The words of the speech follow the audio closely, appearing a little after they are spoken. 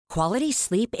Quality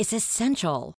sleep is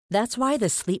essential. That's why the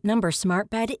Sleep Number Smart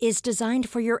Bed is designed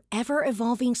for your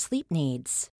ever-evolving sleep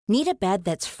needs. Need a bed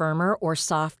that's firmer or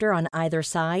softer on either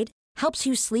side? Helps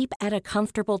you sleep at a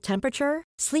comfortable temperature?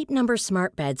 Sleep Number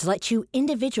Smart Beds let you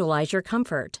individualize your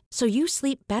comfort so you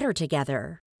sleep better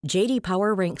together. J.D.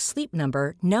 Power ranks Sleep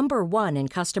Number number 1 in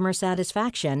customer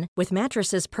satisfaction with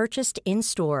mattresses purchased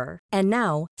in-store. And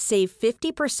now, save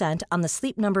 50% on the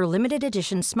Sleep Number Limited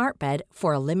Edition Smart Bed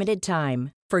for a limited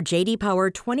time. For J.D. Power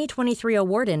 2023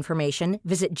 award information,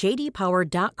 visit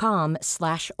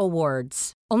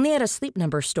jdpower.com/awards. Only at a Sleep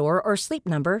Number store or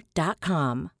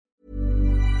sleepnumber.com.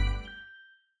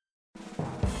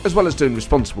 As well as doing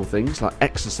responsible things like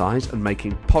exercise and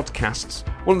making podcasts,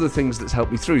 one of the things that's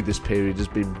helped me through this period has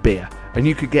been beer. And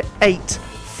you could get 8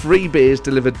 free beers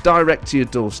delivered direct to your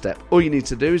doorstep. All you need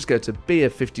to do is go to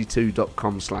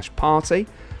beer52.com/party.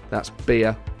 That's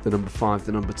beer, the number 5,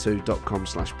 the number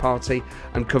 2.com/party,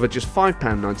 and cover just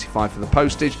 £5.95 for the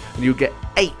postage, and you'll get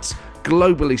 8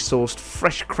 globally sourced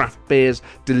fresh craft beers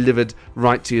delivered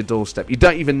right to your doorstep. You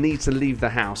don't even need to leave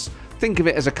the house. Think of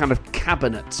it as a kind of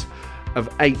cabinet of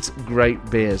 8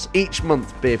 great beers. Each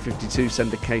month, Beer 52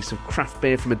 send a case of craft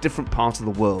beer from a different part of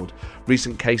the world.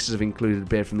 Recent cases have included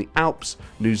beer from the Alps,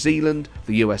 New Zealand,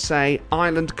 the USA,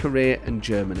 Ireland, Korea and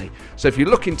Germany. So if you're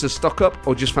looking to stock up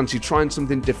or just fancy trying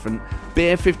something different,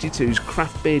 Beer 52's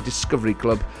Craft Beer Discovery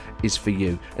Club is for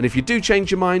you. And if you do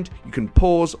change your mind, you can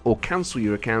pause or cancel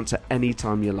your account at any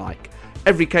time you like.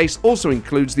 Every case also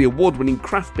includes the award-winning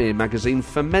craft beer magazine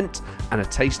Ferment and a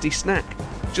tasty snack.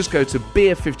 Just go to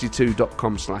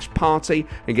beer52.com/party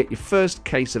and get your first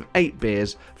case of 8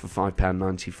 beers for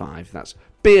 £5.95. That's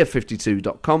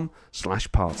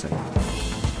beer52.com/party.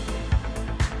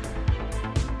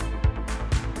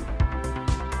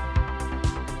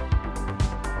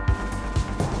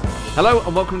 Hello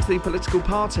and welcome to The Political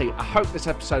Party. I hope this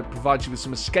episode provides you with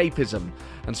some escapism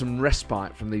and some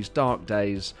respite from these dark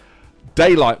days.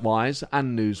 Daylight-wise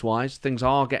and news-wise, things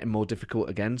are getting more difficult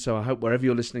again, so I hope wherever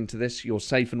you're listening to this, you're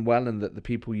safe and well, and that the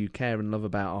people you care and love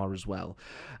about are as well.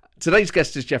 Today's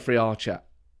guest is Jeffrey Archer.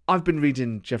 I've been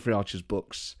reading Jeffrey Archer's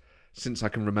books since I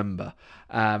can remember.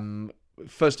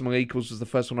 First Among Equals was the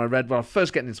first one I read. When I was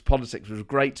first getting into politics, it was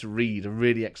great to read a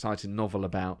really exciting novel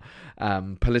about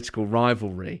political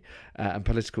rivalry and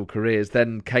political careers.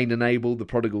 Then Cain and Abel, The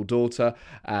Prodigal Daughter,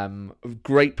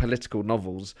 great political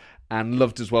novels, and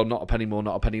loved as well Not a Penny More,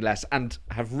 Not a Penny Less, and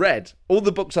have read all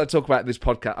the books I talk about in this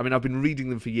podcast. I mean, I've been reading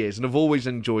them for years and I've always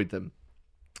enjoyed them.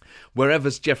 Wherever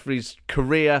Jeffrey's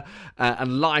career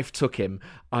and life took him,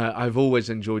 I've always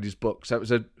enjoyed his books. So it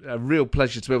was a real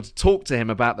pleasure to be able to talk to him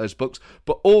about those books,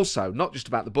 but also not just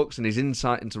about the books and his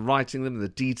insight into writing them and the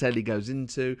detail he goes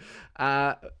into,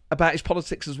 about his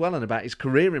politics as well and about his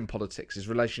career in politics, his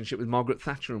relationship with Margaret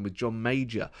Thatcher and with John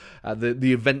Major,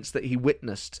 the events that he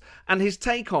witnessed, and his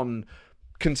take on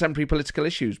contemporary political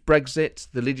issues, Brexit,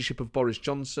 the leadership of Boris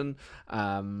Johnson,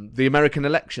 the American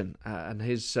election, and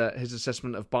his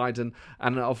assessment of Biden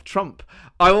and of Trump.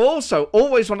 I also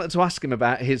always wanted to ask him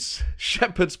about his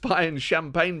shepherd's pie and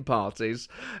champagne parties.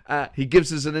 He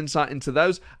gives us an insight into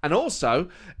those. And also,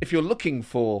 if you're looking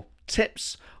for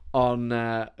tips on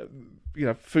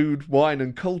food, wine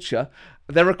and culture,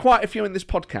 there are quite a few in this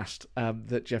podcast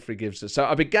that Jeffrey gives us. So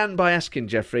I began by asking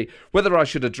Jeffrey whether I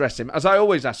should address him, as I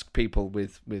always ask people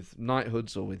with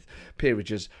knighthoods or with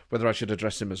peerages, whether I should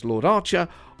address him as Lord Archer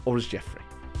or as Jeffrey.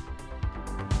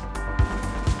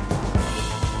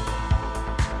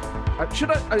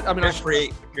 Should I mean,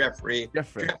 Jeffrey.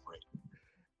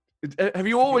 Have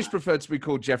you always preferred to be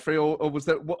called Jeffrey, or was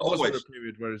there was there a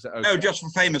period where is it okay? No, just for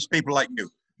famous people like you.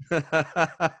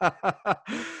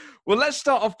 Well, let's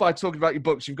start off by talking about your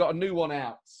books. You've got a new one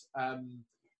out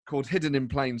called Hidden in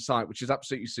Plain Sight, which is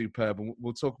absolutely superb, and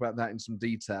we'll talk about that in some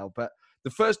detail. But the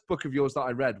first book of yours that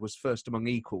I read was First Among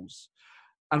Equals.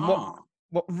 And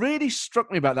what really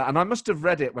struck me about that, and I must have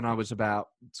read it when I was about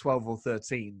 12 or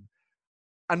 13,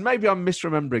 and maybe I'm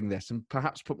misremembering this and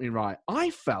perhaps put me right. I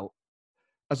felt,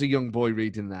 as a young boy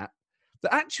reading that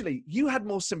actually you had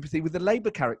more sympathy with the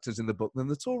Labour characters in the book than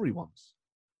the Tory ones.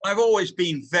 I've always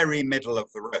been very middle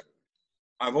of the road.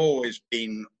 I've always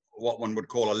been what one would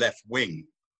call a left-wing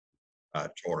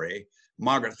Tory.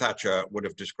 Margaret Thatcher would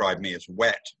have described me as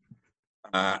wet.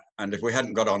 And if we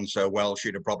hadn't got on so well,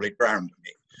 she'd have probably drowned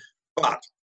me. But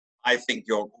I think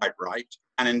you're quite right.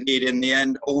 And indeed, in the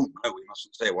end, oh no, we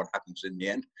mustn't say what happens in the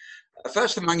end.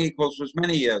 First Among Equals was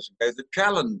many years ago. The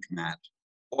challenge, Matt,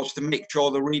 was to make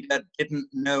sure the reader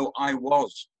didn't know I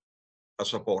was a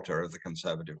supporter of the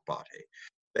Conservative Party.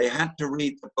 They had to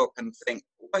read the book and think,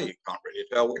 well, you can't really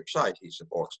tell which side he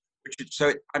supports.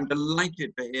 So I'm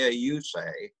delighted to hear you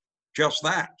say just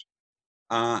that.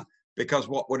 Because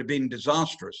what would have been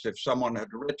disastrous if someone had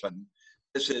written,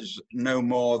 this is no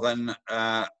more than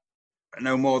a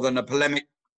polemic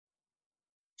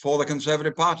for the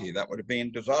Conservative Party. That would have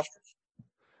been disastrous.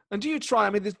 And do you try, I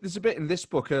mean, there's a bit in this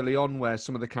book early on where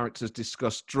some of the characters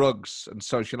discuss drugs and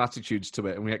social attitudes to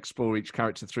it, and we explore each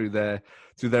character through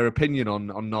their opinion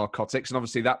on narcotics. And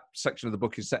obviously that section of the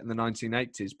book is set in the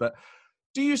 1980s. But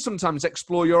do you sometimes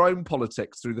explore your own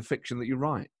politics through the fiction that you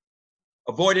write?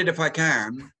 Avoid it if I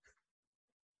can.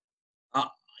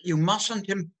 You mustn't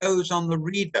impose on the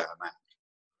reader, Matt.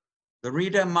 The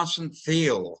reader mustn't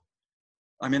feel.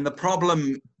 I mean, the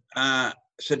problem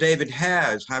Sir David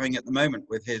Hare is having at the moment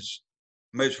with his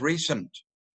most recent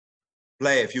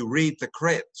play, if you read The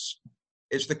Crits,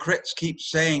 is the Crits keep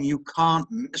saying you can't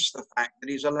miss the fact that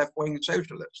he's a left-wing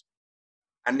socialist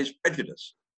and his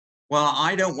prejudice. Well,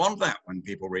 I don't want that when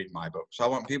people read my books. I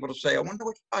want people to say, I wonder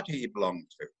which party he belongs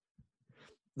to.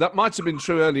 That might have been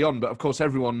true early on, but of course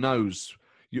everyone knows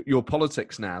your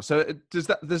politics now. So does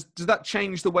that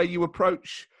change the way you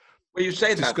approach well, you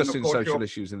say discussing social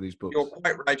issues in these books? You're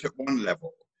quite right at one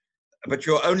level, but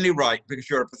you're only right because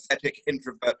you're a pathetic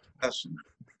introvert person.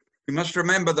 You must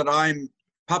remember that I'm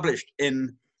published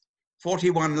in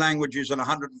 41 languages in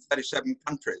 137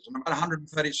 countries, and about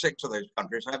 136 of those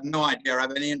countries I have no idea I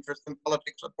have any interest in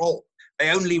politics at all.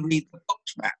 They only read the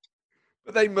books, Matt.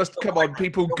 But they must, come on,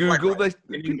 people Google, right.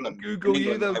 Google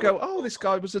you, they'll go, oh, this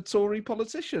guy was a Tory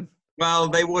politician. Well,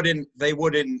 they would in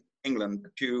England,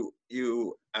 but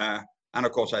you and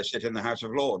of course I sit in the House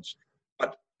of Lords,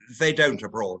 but they don't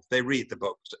abroad. They read the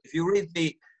books. If you read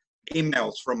the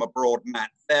emails from abroad,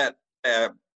 Matt,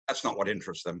 that's not what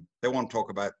interests them. They want to talk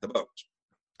about the books.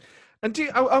 And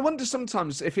I wonder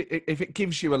sometimes if it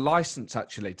gives you a license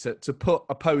actually to put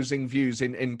opposing views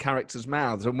in characters'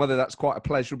 mouths, and whether that's quite a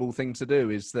pleasurable thing to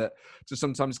do, is that to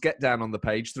sometimes get down on the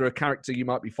page through a character you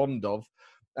might be fond of,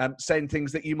 saying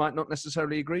things that you might not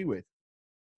necessarily agree with.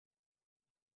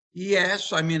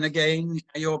 Yes, I mean, again,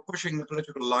 you're pushing the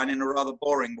political line in a rather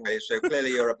boring way. So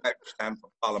clearly you're about to stand for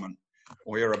Parliament,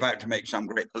 or you're about to make some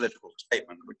great political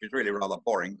statement, which is really rather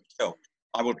boring. But still,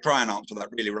 I will try and answer that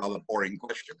really rather boring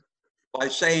question by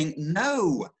saying,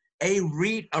 no, a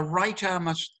writer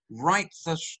must write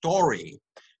the story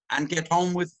and get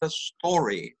on with the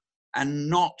story and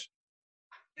not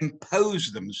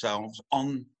impose themselves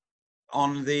on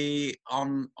the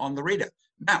reader.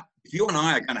 Now, if you and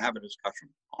I are going to have a discussion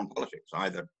on politics,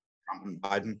 either Trump and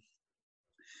Biden,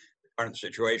 the current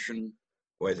situation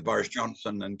with Boris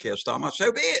Johnson and Keir Starmer,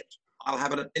 so be it. I'll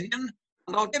have an opinion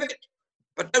and I'll give it.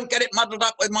 But don't get it muddled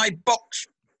up with my books.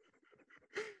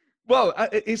 Well,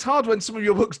 it's hard when some of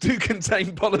your books do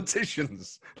contain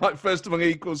politicians, like First Among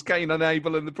Equals, Cain and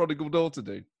Abel, and The Prodigal Daughter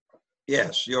do.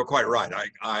 Yes, you're quite right.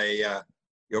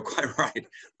 You're quite right.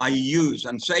 I use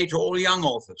and say to all young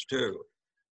authors too,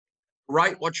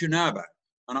 write what you know about.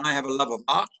 And I have a love of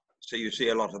art, so you see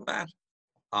a lot of that.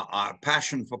 A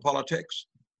passion for politics,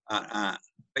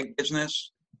 big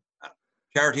business,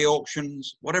 charity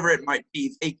auctions, whatever it might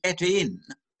be, they get in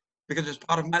because it's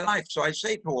part of my life. So I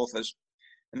say to authors,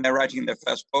 and they're writing their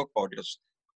first book, or just,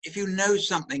 if you know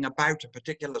something about a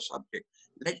particular subject,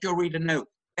 let your reader know.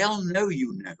 They'll know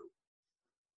you know.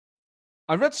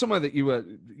 I read somewhere that you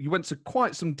went to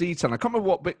quite some detail. I can't remember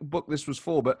what book this was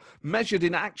for, but measured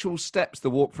in actual steps the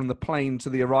walk from the plane to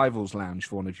the arrivals lounge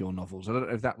for one of your novels. I don't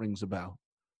know if that rings a bell.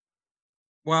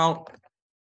 Well,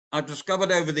 I've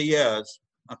discovered over the years,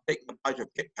 I've taken a bite of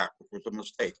Kit Kat, which was a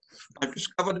mistake. I've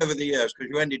discovered over the years, because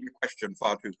you ended your question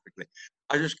far too quickly,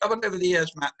 I discovered over the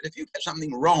years, Matt, that if you get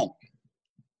something wrong,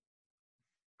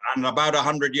 and about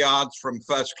 100 yards from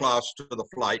first class to the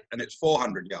flight, and it's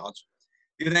 400 yards,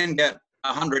 you then get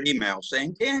 100 emails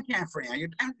saying, dear Geoffrey, you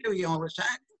don't do your research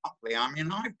properly. I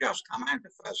mean, I've just come out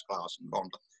of first class and gone,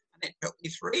 and it took me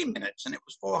 3 minutes, and it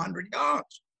was 400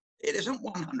 yards. It isn't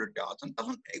 100 yards, and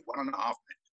doesn't take 1.5 minutes.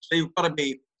 So you've got to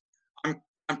be,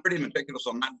 I'm pretty meticulous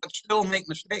on that, but still make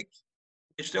mistakes.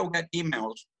 You still get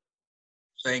emails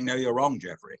saying, no, you're wrong,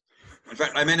 Geoffrey. In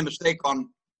fact, I made a mistake on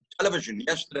television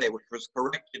yesterday, which was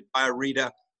corrected by a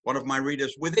reader, one of my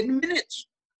readers, within minutes.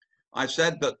 I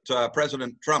said that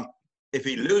President Trump, if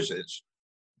he loses,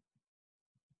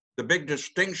 the big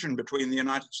distinction between the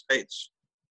United States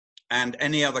and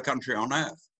any other country on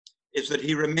earth is that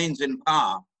he remains in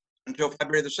power until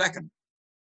February the 2nd.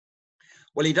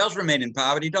 Well, he does remain in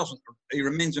power, but he doesn't. He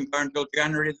remains in power until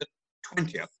January the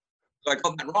 20th. So I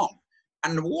got that wrong.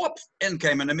 And whoop, in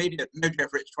came an immediate, no,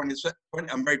 Geoffrey, it's 20.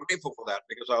 I'm very grateful for that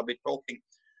because I'll be talking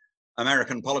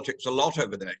American politics a lot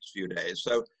over the next few days.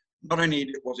 So not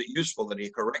only was it useful that he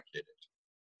corrected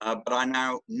it, But I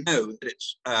now know that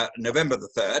it's November the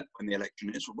 3rd, when the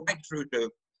election is, right through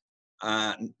to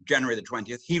January the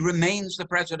 20th. He remains the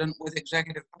president with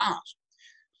executive powers.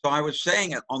 So I was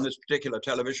saying it on this particular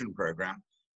television program,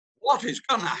 what is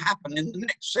going to happen in the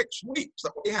next 6 weeks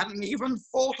that we hadn't even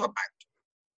thought about?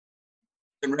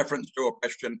 In reference to a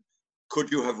question,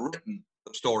 could you have written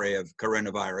the story of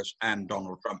coronavirus and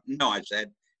Donald Trump? No, I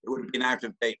said, it would have been out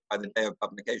of date by the day of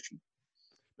publication.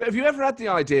 But have you ever had the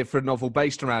idea for a novel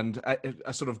based around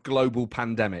a sort of global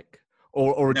pandemic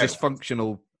or a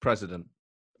dysfunctional president?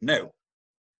 No,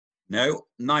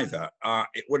 neither.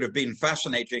 It would have been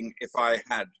fascinating if I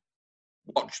had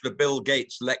watched the Bill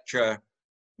Gates lecture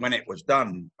when it was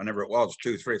done, whenever it was,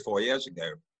 2, 3, 4 years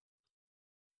ago.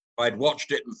 I'd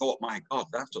watched it and thought, my God,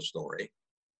 that's a story.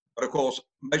 But of course,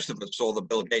 most of us saw the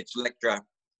Bill Gates lecture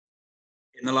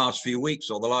in the last few weeks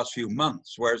or the last few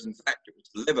months, whereas in fact it was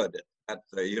delivered at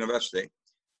the university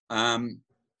 2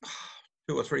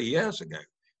 or 3 years ago.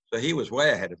 So he was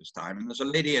way ahead of his time. And there's a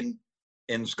lady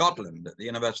in Scotland at the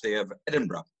University of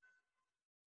Edinburgh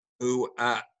who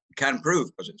can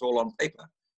prove, because it's all on paper,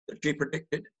 that she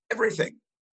predicted everything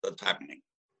that's happening.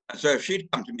 And so if she'd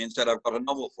come to me and said, I've got a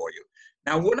novel for you.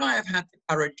 Now, would I have had the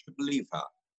courage to believe her?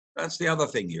 That's the other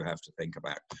thing you have to think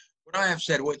about. Would I have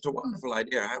said, well, it's a wonderful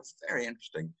idea, how very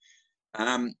interesting.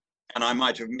 And I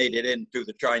might have made it into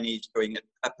the Chinese doing it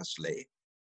purposely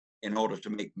in order to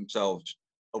make themselves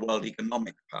a world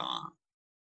economic power.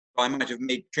 So I might have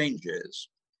made changes.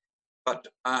 But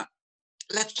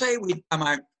let's say we'd come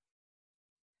out,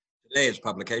 today is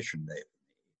publication day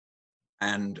for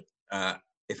me. And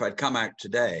if I'd come out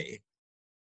today,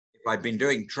 if I'd been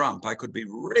doing Trump, I could be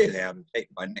really out of date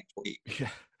by next week. Yeah.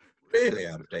 Really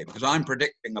out of date, because I'm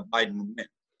predicting a Biden win,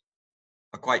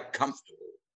 a quite comfortable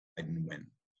Biden win.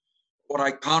 What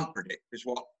I can't predict is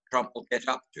what Trump will get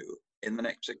up to in the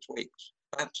next 6 weeks.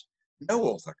 That's, no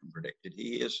author can predict it.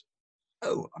 He is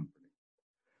so unpredictable.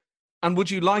 And would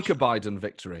you like a Biden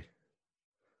victory?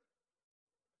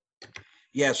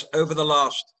 Yes, over the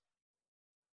last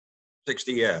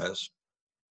 60 years,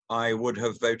 I would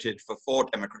have voted for 4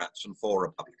 Democrats and 4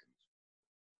 Republicans.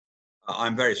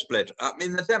 I'm very split. I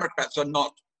mean, the Democrats are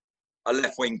not a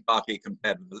left-wing party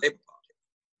compared with the Labour Party.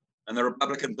 And the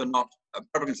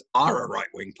Republicans are a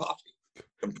right-wing party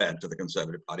compared to the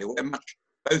Conservative Party. We're much,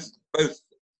 both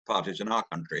parties in our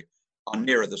country are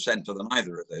nearer the centre than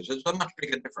either of those. There's a much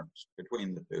bigger difference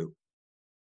between the two.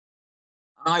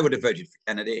 I would have voted for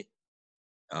Kennedy.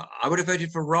 I would have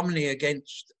voted for Romney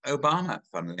against Obama,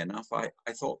 funnily enough. I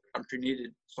thought the country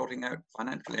needed sorting out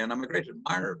financially, and I'm a great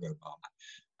admirer of Obama.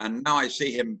 And now I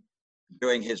see him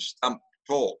doing his stump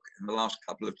talk in the last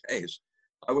couple of days.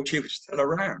 I wish he was still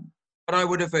around, but I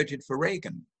would have voted for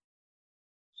Reagan.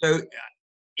 So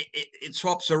it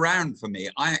swaps around for me.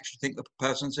 I actually think the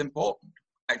person's important.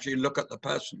 Actually look at the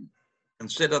person,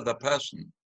 consider the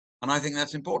person, and I think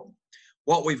that's important.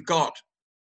 What we've got,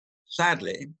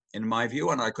 sadly, in my view,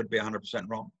 and I could be 100%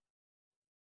 wrong,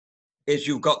 is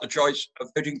you've got the choice of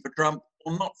voting for Trump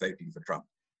or not voting for Trump.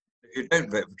 If you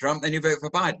don't vote for Trump, then you vote for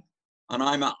Biden. And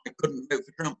I couldn't vote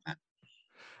for Trump now.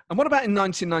 And what about in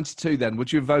 1992 then?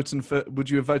 Would you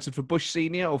have voted for Bush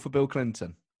Senior or for Bill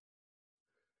Clinton?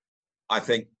 I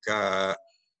think an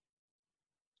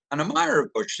admirer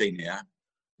of Bush Senior,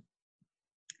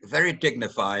 a very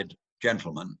dignified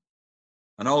gentleman,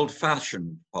 an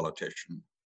old-fashioned politician,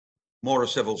 more a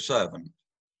civil servant.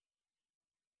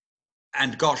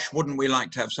 And gosh, wouldn't we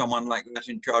like to have someone like that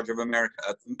in charge of America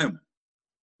at the moment,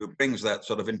 who brings that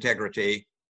sort of integrity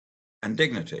and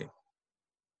dignity.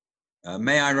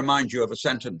 May I remind you of a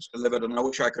sentence delivered, and I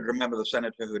wish I could remember the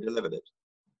senator who delivered it.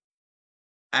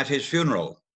 At his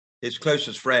funeral, his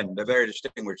closest friend, a very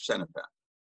distinguished senator,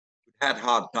 who'd had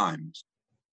hard times,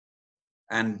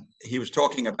 and he was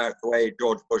talking about the way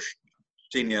George Bush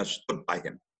Sr. stood by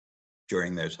him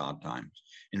during those hard times,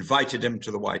 invited him to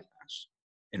the White House,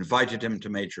 invited him to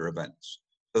major events,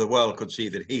 so the world could see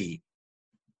that he,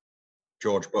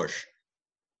 George Bush,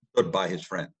 stood by his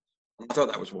friends. And I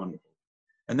thought that was wonderful.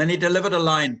 And then he delivered a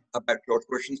line about George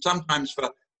Bush, and sometimes for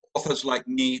authors like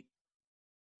me,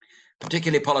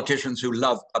 particularly politicians who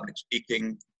love public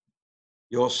speaking,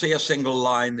 you'll see a single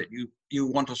line that you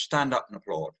want to stand up and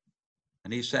applaud.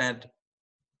 And he said,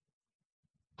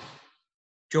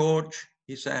 George,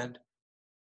 he said,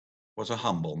 was a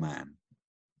humble man.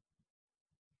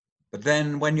 But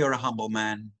then when you're a humble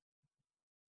man,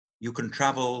 you can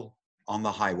travel on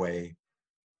the highway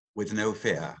with no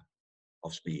fear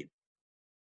of speed.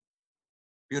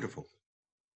 Beautiful,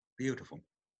 beautiful.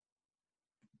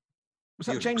 Was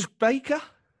that James Baker?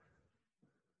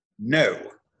 No.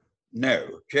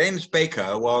 James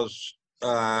Baker was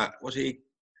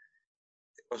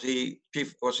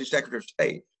Secretary of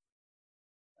State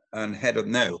and head of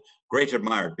great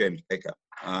admirer of James Baker.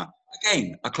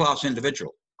 Again, a class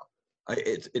individual.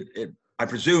 I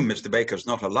presume Mr. Baker's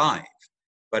not alive,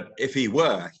 but if he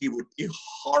were, he would be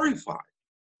horrified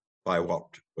by what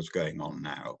was going on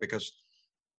now, because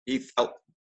he felt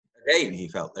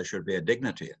there should be a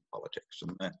dignity in politics,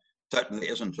 and there certainly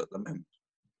isn't at the moment.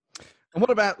 And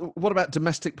what about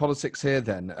domestic politics here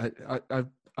then?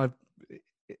 I've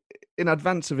in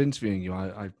advance of interviewing you,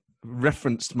 I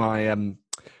referenced my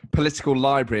political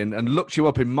library and looked you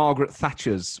up in Margaret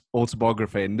Thatcher's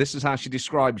autobiography, and this is how she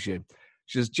describes you.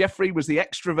 She says, Geoffrey was the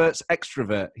extrovert's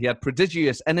extrovert. He had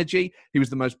prodigious energy. He was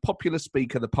the most popular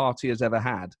speaker the party has ever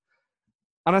had.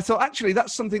 And I thought, actually,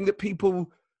 that's something that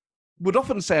people would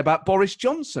often say about Boris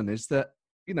Johnson, is that,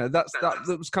 you know, that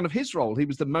was kind of his role. He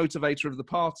was the motivator of the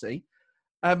party.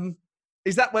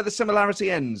 Is that where the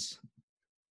similarity ends?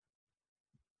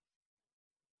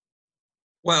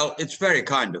 Well, it's very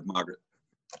kind of Margaret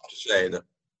to say that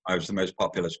I was the most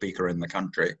popular speaker in the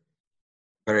country.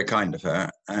 Very kind of her.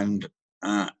 And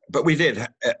but we did,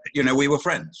 we were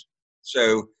friends.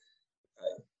 So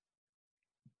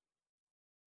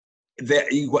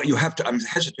you have to, I'm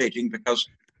hesitating because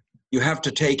you have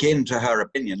to take into her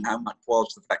opinion how much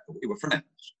was the fact that we were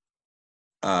friends.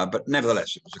 But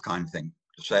nevertheless, it was a kind thing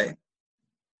to say.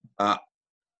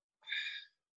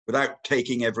 Without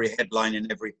taking every headline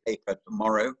in every paper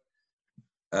tomorrow,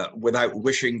 without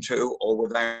wishing to, or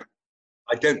without,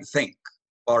 I don't think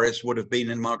Boris would have been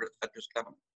in Margaret Thatcher's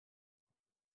cabinet.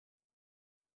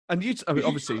 And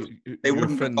obviously, they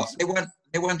wouldn't.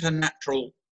 They weren't a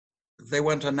natural. They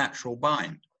weren't a natural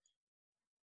bind.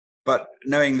 But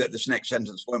knowing that this next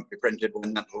sentence won't be printed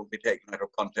when that will be taken out of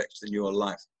context in your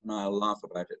life, and I'll laugh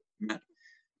about it.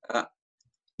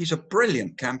 He's a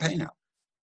brilliant campaigner.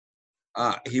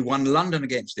 He won London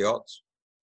against the odds.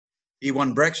 He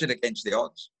won Brexit against the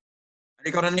odds, and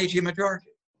he got an 80 majority.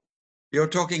 You're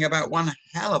talking about one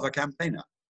hell of a campaigner.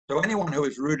 So anyone who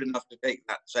is rude enough to take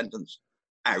that sentence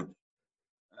out,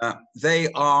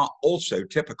 they are also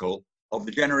typical of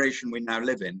the generation we now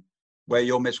live in, where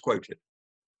you're misquoted.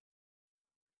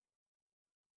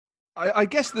 I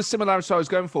guess the similarity I was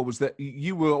going for was that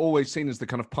you were always seen as the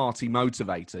kind of party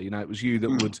motivator. You know, it was you that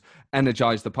would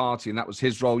energise the party, and that was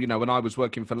his role. You know, when I was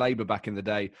working for Labour back in the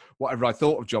day, whatever I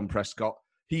thought of John Prescott,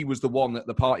 he was the one at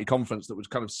the party conference that would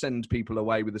kind of send people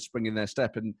away with a spring in their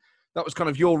step. And that was kind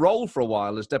of your role for a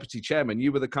while as deputy chairman.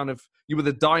 You were the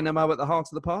dynamo at the heart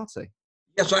of the party.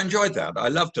 Yes, I enjoyed that. I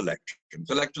loved elections.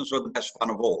 Elections were the best fun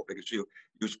of all, because you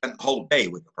spent the whole day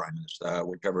with the Prime Minister,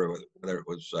 whether it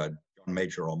was John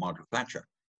Major or Margaret Thatcher,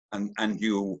 and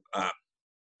you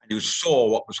saw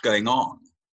what was going on,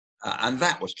 and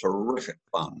that was terrific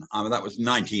fun. I mean, that was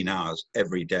 19 hours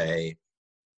every day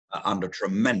under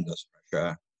tremendous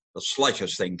pressure. The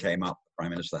slightest thing came up, the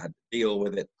Prime Minister had to deal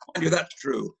with it. Mind you, that's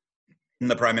true in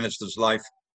the Prime Minister's life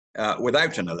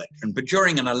without an election, but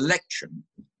during an election,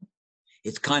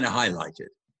 it's kind of highlighted.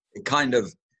 It kind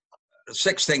of,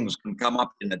 6 things can come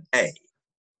up in a day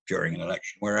during an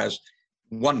election, whereas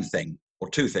 1 thing or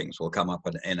 2 things will come up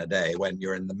in a day when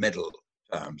you're in the middle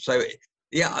term. So,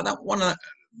 yeah, that one of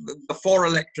the 4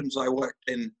 elections I worked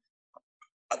in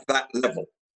at that level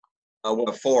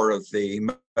were 4 of the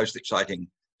most exciting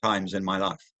times in my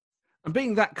life. And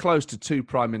being that close to 2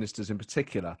 prime ministers in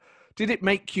particular, did it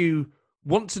make you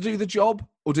want to do the job,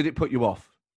 or did it put you off?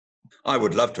 I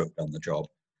would love to have done the job,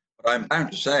 but I'm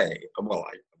bound to say, well,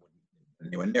 I wouldn't be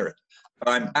anywhere near it, but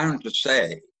I'm bound to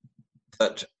say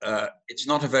that it's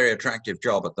not a very attractive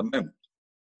job at the moment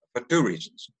for 2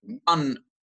 reasons. One,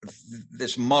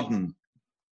 this modern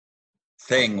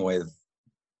thing with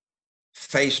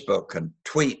Facebook and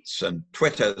tweets and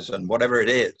Twitters and whatever it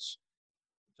is.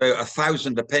 So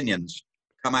 1,000 opinions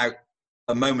come out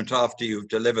a moment after you've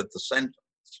delivered the sentence.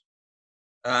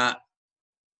 That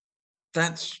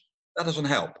doesn't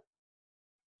help.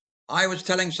 I was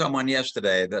telling someone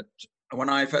yesterday that when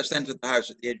I first entered the House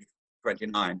at the age of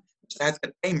 29, Mr.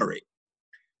 Heathcote Amory,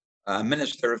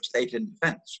 Minister of State in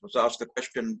Defence, was asked the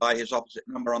question by his opposite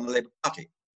number on the Labour Party,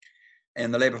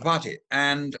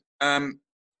 and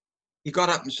he got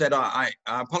up and said, I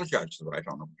apologise to the right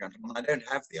honourable gentleman, I don't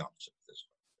have the answer to this.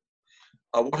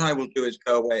 What I will do is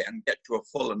go away and get you a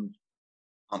full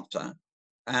answer,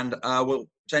 and we'll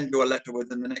send you a letter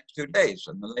within the next 2 days.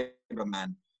 And the Labour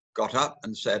man got up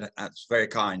and said, that's very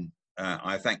kind.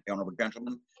 I thank the honourable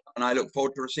gentleman, and I look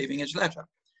forward to receiving his letter.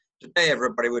 Today,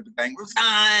 everybody would be going,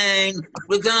 resign,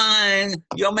 resign.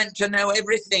 You're meant to know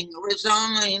everything,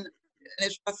 resign. And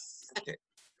it's pathetic.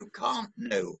 You can't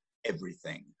know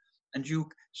everything. and you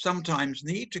sometimes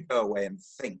need to go away and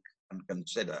think and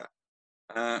consider.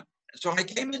 So I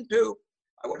came into,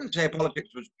 I wouldn't say politics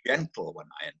was gentle when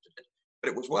I entered it, but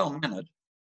it was well-mannered.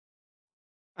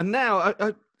 And now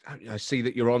I see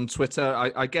that you're on Twitter.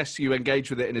 I guess you engage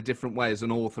with it in a different way as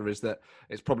an author, is that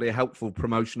it's probably a helpful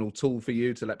promotional tool for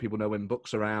you to let people know when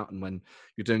books are out and when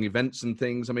you're doing events and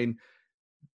things. I mean,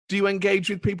 do you engage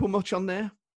with people much on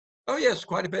there? Oh, yes,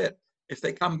 quite a bit. If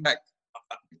they come back,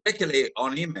 particularly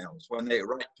on emails, when they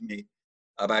write to me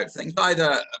about things,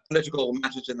 either political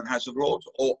matters in the House of Lords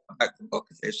or about the book,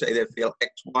 if they say they feel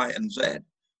X, Y, and Z,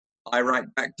 I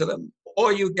write back to them.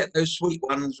 Or you get those sweet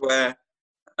ones where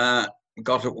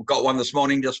got one this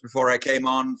morning just before I came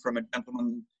on from a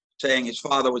gentleman saying his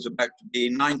father was about to be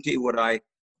 90. Would I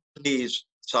please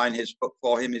sign his book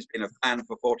for him? He's been a fan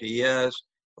for 40 years.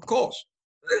 Of course,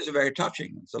 those are very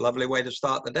touching. It's a lovely way to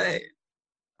start the day.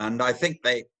 And I think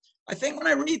when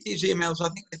I read these emails, I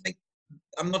think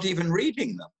I'm not even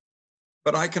reading them.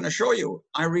 But I can assure you,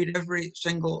 I read every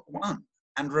single one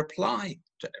and reply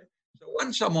to them. So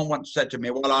when someone once said to me,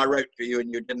 well, I wrote to you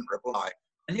and you didn't reply,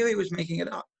 I knew he was making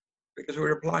it up, because we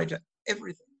reply to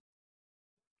everything.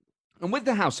 And with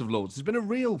the House of Lords, there's been a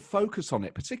real focus on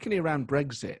it, particularly around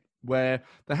Brexit, where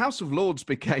the House of Lords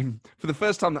became, for the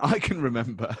first time that I can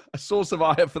remember, a source of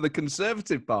ire for the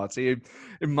Conservative Party, who,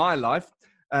 in my life,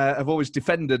 have always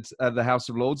defended the House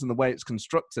of Lords and the way it's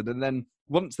constructed. And then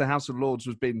once the House of Lords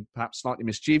was being perhaps slightly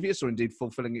mischievous or indeed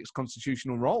fulfilling its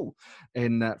constitutional role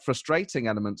in frustrating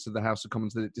elements of the House of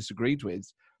Commons that it disagreed with,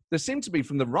 there seemed to be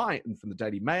from the right and from the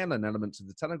Daily Mail and elements of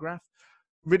the Telegraph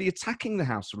really attacking the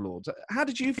House of Lords. How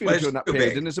did you feel during that period?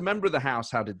 Big. And as a member of the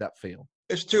House, how did that feel?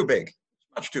 It's too big. It's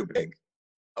much too big.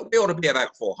 We ought to be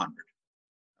about 400.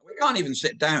 We can't even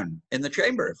sit down in the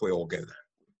chamber if we all go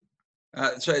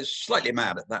there. So it's slightly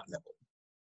mad at that level.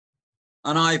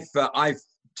 And I've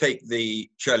take the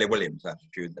Shirley Williams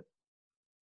attitude that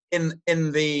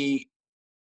in the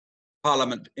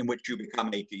Parliament in which you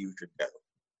become 80, you should go.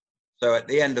 So at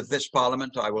the end of this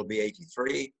Parliament, I will be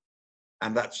 83,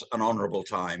 and that's an honourable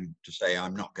time to say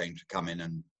I'm not going to come in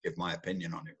and give my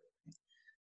opinion on it.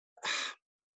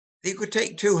 You could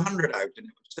take 200 out and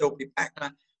it would still be back.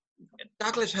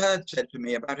 Douglas Hurd said to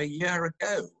me about a year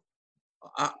ago,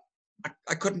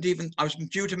 I couldn't even, I was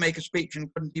due to make a speech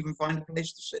and couldn't even find a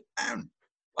place to sit down.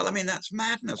 Well, I mean, that's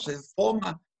madness. A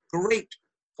great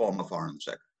former foreign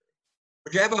secretary,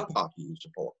 whichever party you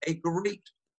support, a great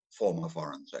former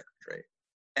foreign secretary,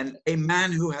 and a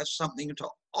man who has something to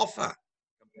offer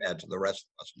compared to the rest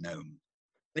of us known.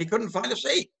 He couldn't find a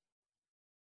seat.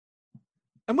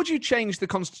 And would you change the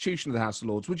constitution of the House of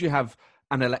Lords? Would you have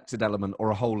an elected element or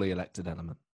a wholly elected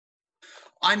element?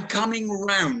 I'm coming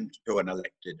round to an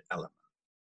elected element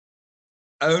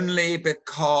only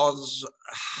because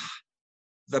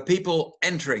the people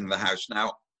entering the House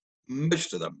now,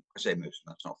 most of them, I say most,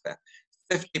 that's not fair,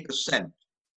 50%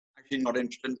 actually not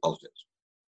interested in politics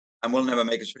and will never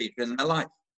make a speech in their life.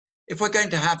 If we're going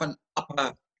to have an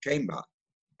upper chamber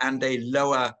and a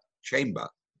lower chamber,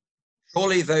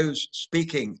 surely those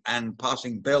speaking and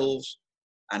passing bills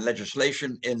and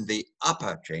legislation in the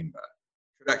upper chamber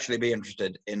should actually be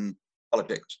interested in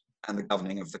politics and the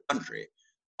governing of the country.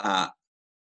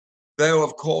 Though,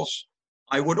 of course,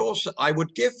 I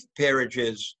would give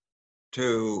peerages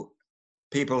to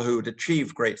people who'd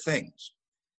achieved great things.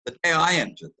 The day I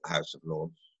entered the House of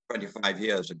Lords 25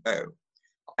 years ago,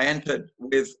 I entered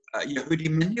with Yehudi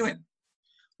Menuhin.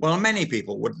 Well, many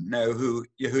people wouldn't know who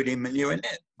Yehudi Menuhin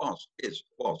was.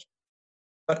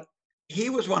 But he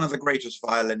was one of the greatest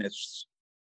violinists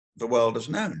the world has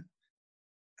known.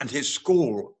 And his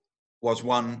school was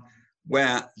one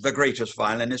where the greatest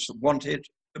violinists wanted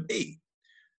to be.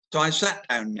 So I sat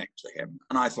down next to him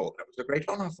and I thought that was a great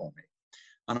honor for me.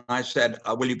 And I said,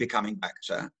 will you be coming back,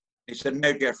 sir? He said,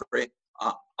 no, Geoffrey,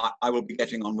 I will be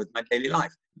getting on with my daily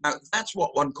life. Now, that's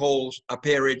what one calls a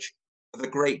peerage for the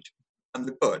great and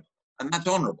the good. And that's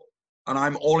honorable. And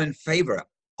I'm all in favor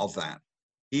of that.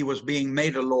 He was being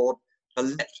made a lord to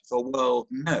let the world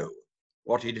know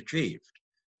what he'd achieved.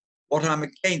 What I'm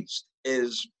against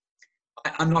is,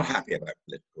 I'm not happy about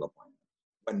political appointments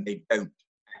when they don't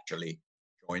actually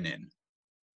join in.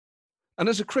 And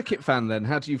as a cricket fan, then,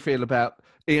 how do you feel about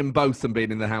Ian Botham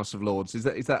being in the House of Lords? Is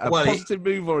that a positive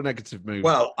move or a negative move?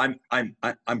 Well, I'm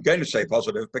going to say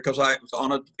positive because I was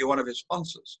honoured to be one of his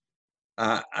sponsors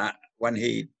when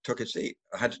he took his seat.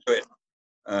 I had to do it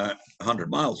 100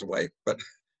 miles away, but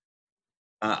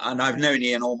and I've known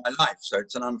Ian all my life, so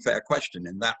it's an unfair question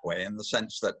in that way, in the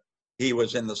sense that he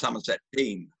was in the Somerset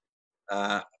team,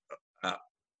 so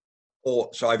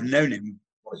I've known him.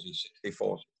 What is he,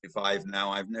 64, 65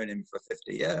 now. I've known him for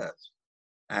 50 years.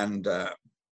 And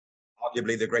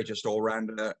arguably the greatest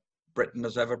all-rounder Britain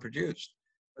has ever produced.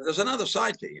 But there's another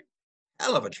side to him.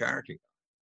 Hell of a charity.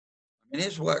 I mean,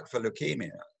 his work for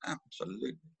leukemia,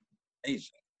 absolutely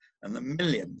amazing. And the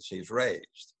millions he's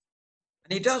raised.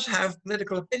 And he does have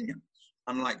political opinions,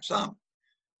 unlike some.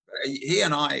 He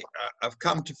and I have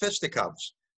come to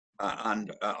fisticuffs,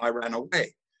 and I ran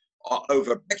away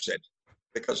over Brexit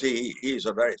because he's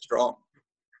a very strong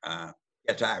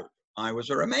get out. I was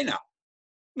a Remainer.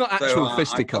 Not actual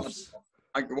fisticuffs.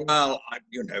 You know,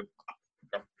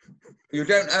 you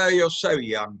don't. You're so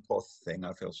young, poor thing.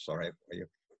 I feel sorry for you.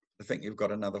 I think you've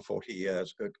got another 40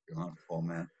 years. Good God, poor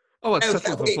man. Oh, I'd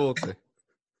settle for 40.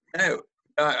 No,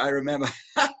 I remember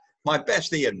my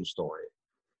best Ian story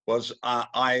was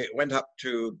I went up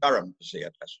to Durham to see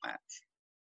a test match,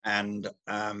 and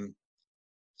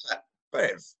sat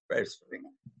very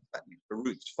thrilling. Sat next to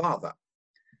Ruth's father.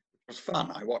 It was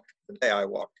fun. The day I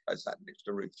watched, I sat next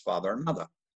to Ruth's father and mother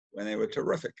when they were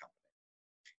terrific company.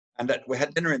 And we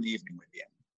had dinner in the evening with Ian.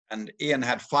 And Ian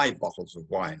had 5 bottles of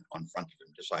wine on front of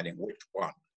him, deciding which one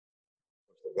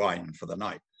was the wine for the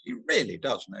night. He really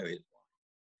does know his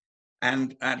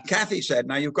wine. And Kathy said,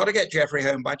 now you've got to get Geoffrey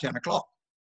home by 10 o'clock.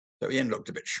 So Ian looked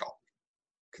a bit shocked.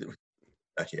 Because it was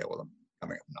 30 years old,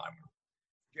 coming up 9.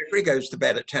 Geoffrey goes to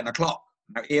bed at 10 o'clock.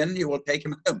 Now, Ian, you will take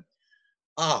him home.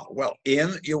 Well,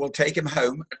 Ian, you will take him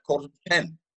home at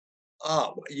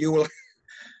 9:45. You will.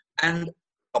 And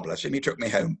God bless him, he took me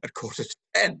home at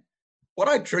 9:45. What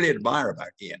I truly admire about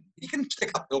Ian, he can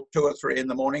stick up till 2 or 3 in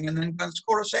the morning and then go and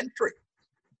score a century.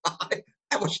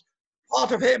 That was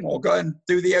part of him, or go and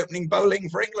do the opening bowling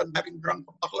for England, having drunk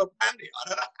a bottle of brandy. I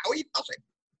don't know how he does it.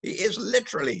 He is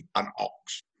literally an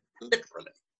ox.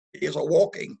 Literally. He is a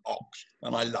walking ox,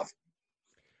 and I love him.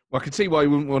 Well, I can see why you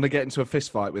wouldn't want to get into a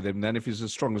fist fight with him then. If he's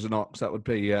as strong as an ox, that would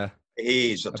be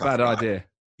he's a bad guy. idea.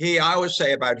 I always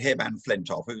say about him and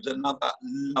Flintoff, who's another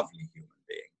lovely human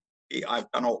being. I've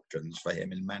done auctions for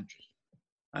him in Manchester,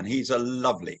 and he's a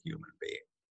lovely human being.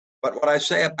 But what I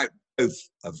say about both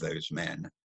of those men,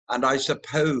 and I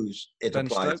suppose it Ben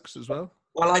applies. Stokes as well?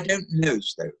 Well, I don't know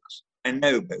Stokes. I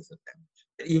know both of them.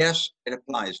 But yes, it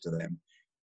applies to them.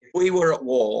 If we were at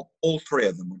war, all 3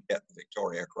 of them would get the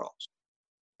Victoria Cross.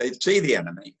 They'd see the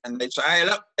enemy, and they'd say, hey,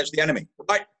 look, there's the enemy.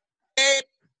 Right.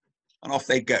 And off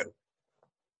they'd go.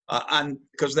 And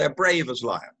because they're brave as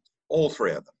lions, all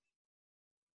 3 of them.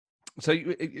 So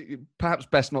perhaps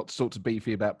best not to talk to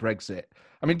Beefy about Brexit.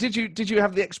 I mean, did you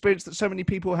have the experience that so many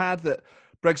people had, that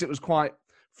Brexit was quite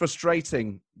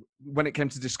frustrating when it came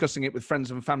to discussing it with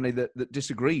friends and family that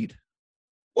disagreed?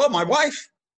 Well, my wife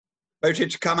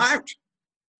voted to come out.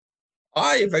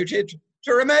 I voted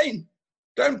to remain.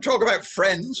 Don't talk about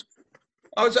friends.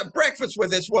 I was at breakfast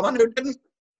with this woman who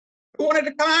wanted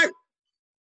to come out.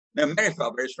 No, Mary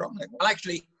felt very strongly. Well,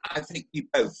 actually, I think we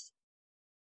both,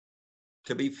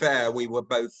 to be fair, we were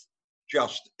both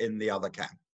just in the other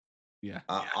camp. Yeah.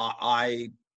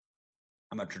 I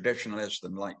am a traditionalist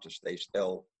and like to stay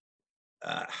still.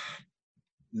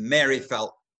 Mary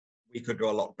felt we could do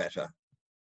a lot better out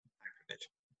of it.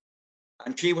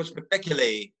 And she was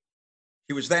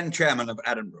then chairman of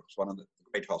Addenbrooke's, one of the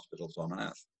great hospitals on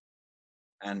earth.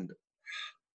 And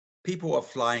people were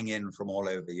flying in from all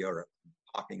over Europe,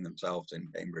 parking themselves in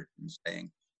Cambridge and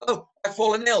saying, oh, I've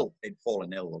fallen ill. They'd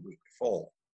fallen ill the week before.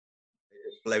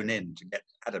 They'd flown in to get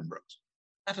to Addenbrooke's.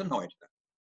 That annoyed her.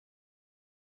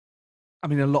 I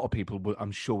mean, a lot of people,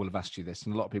 I'm sure, will have asked you this,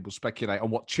 and a lot of people speculate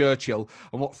on what Churchill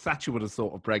and what Thatcher would have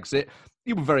thought of Brexit.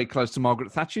 You were very close to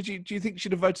Margaret Thatcher. Do you think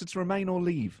she'd have voted to remain or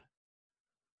leave?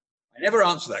 I never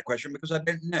answer that question because I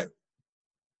don't know.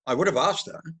 I would have asked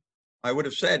her. I would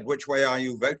have said, which way are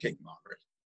you voting, Margaret?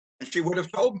 And she would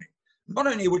have told me. Not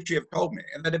only would she have told me,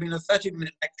 and there'd have been a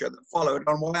 30-minute lecture that followed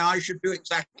on why I should do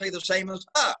exactly the same as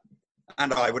her.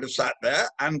 And I would have sat there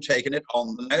and taken it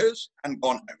on the nose and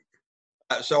gone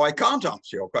home. So I can't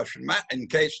answer your question, Matt, in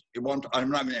case you want.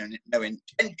 I'm having no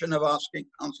intention of answering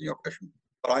your question.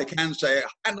 But I can say,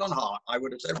 hand on heart, I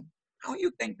would have said, how are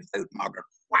you going to vote, Margaret?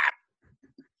 Whap!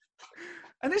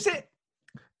 And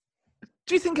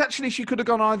do you think actually she could have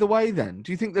gone either way then?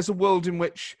 Do you think there's a world in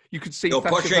which you could see You're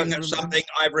Thatcher pushing at something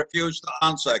I've refused to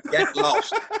answer. Get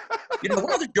lost. You know,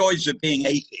 one of the joys of being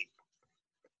 80,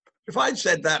 if I'd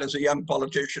said that as a young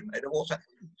politician, they'd have all said,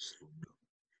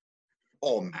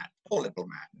 poor Matt, poor little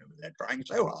Matt over there trying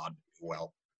so hard to do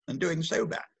well and doing so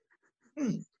bad.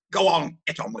 Go on,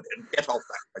 get on with it and get off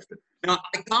that question. Now,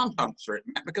 I can't answer it,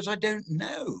 Matt, because I don't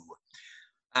know.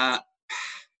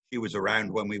 She was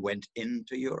around when we went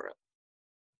into Europe.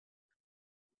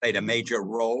 Played a major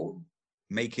role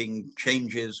making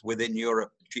changes within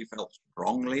Europe to she felt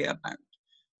strongly about.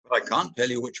 But I can't tell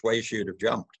you which way she would have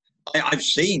jumped. I've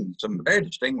seen some very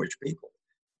distinguished people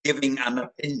giving an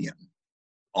opinion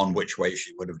on which way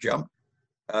she would have jumped.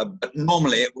 But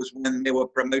normally it was when they were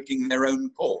promoting their own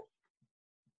cause.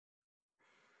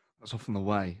 That's often the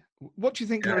way. What do you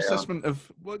think her assessment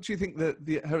of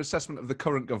her assessment of the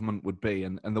current government would be,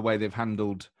 and the way they've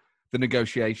handled the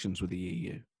negotiations with the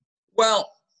EU? Well,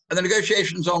 are the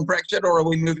negotiations on Brexit, or are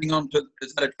we moving on to,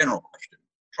 is that a general question?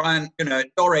 Try and, at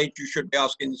your age, you should be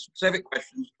asking specific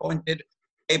questions, pointed,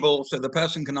 able, so the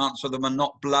person can answer them and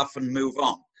not bluff and move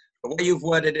on. The way you've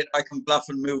worded it, I can bluff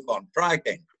and move on. Try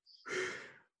again.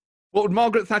 What would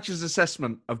Margaret Thatcher's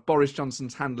assessment of Boris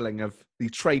Johnson's handling of the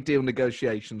trade deal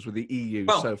negotiations with the EU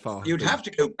so far? You'd have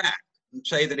to go back and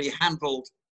say that he handled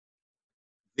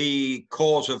the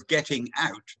cause of getting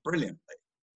out brilliantly.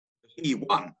 He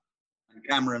won and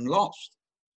Cameron lost.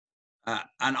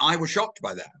 And I was shocked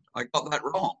by that. I got that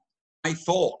wrong. I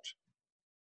thought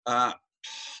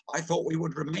we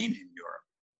would remain in Europe.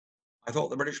 I thought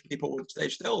the British people would stay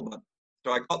still, but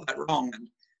so I got that wrong. And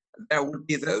there would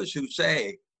be those who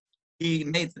say he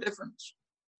made the difference.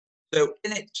 So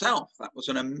in itself, that was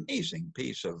an amazing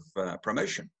piece of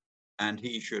promotion. And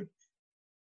he should,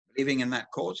 believing in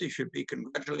that cause, he should be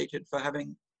congratulated for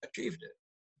having achieved it.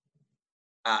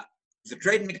 The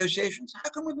trade negotiations, how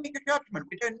can we make a judgment?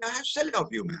 We don't know. How silly of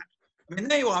you, Matt. I mean,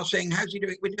 there you are saying, how's he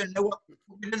doing? We don't know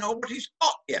what he's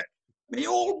got yet. I mean,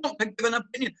 you all want to give an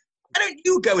opinion. Why don't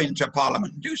you go into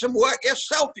Parliament and do some work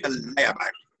yourself, you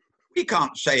layabout? We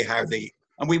can't say how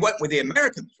and we went with the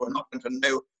Americans. We're not going to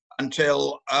know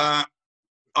until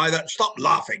either, stop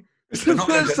laughing. It's the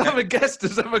first time a guest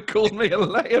has ever called me a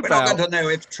layabout. We're not going to know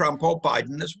if Trump or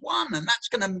Biden has won, and that's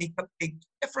going to make a big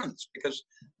difference because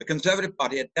the Conservative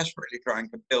Party are desperately trying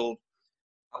to build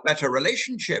a better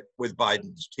relationship with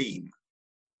Biden's team.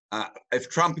 If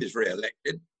Trump is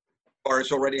re-elected,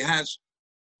 Boris already has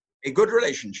a good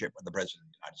relationship with the President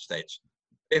of the United States.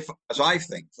 If, as I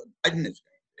think, that Biden is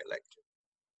going to be elected,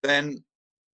 then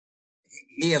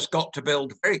he has got to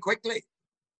build very quickly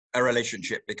a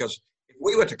relationship, because if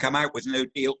we were to come out with no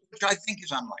deal, which I think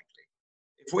is unlikely,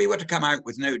 if we were to come out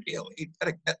with no deal, he'd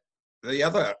better get the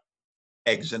other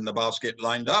eggs in the basket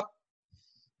lined up.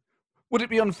 Would it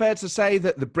be unfair to say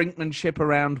that the brinkmanship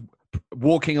around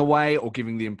walking away or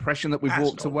giving the impression that we've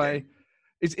walked away,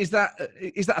 is that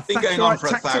a been going on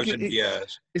for 1,000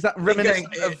 years? Is that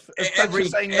reminiscent of every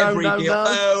saying every no, deal? no?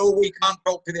 Oh, we can't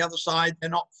talk to the other side. They're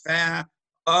not fair.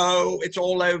 Oh, it's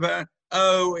all over.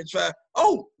 Oh,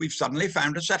 we've suddenly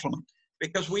found a settlement,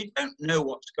 because we don't know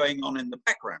what's going on in the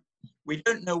background. We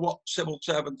don't know what civil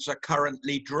servants are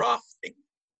currently drafting.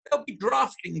 They'll be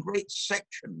drafting great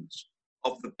sections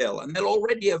of the bill, and they'll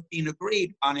already have been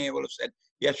agreed. Barnier will have said,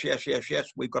 yes,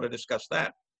 we've got to discuss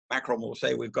that. Macron will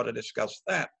say, we've got to discuss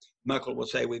that. Merkel will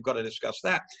say, we've got to discuss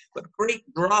that. But great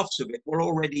drafts of it will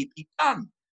already be done.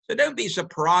 So don't be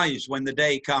surprised when the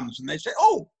day comes and they say,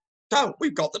 oh, so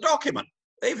we've got the document.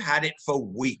 They've had it for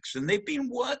weeks, and they've been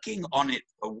working on it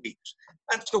for weeks.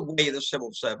 That's the way the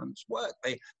civil servants work.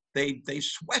 They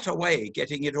sweat away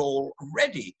getting it all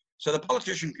ready, so the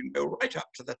politician can go right up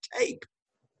to the tape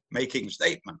making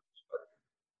statements.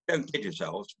 But don't kid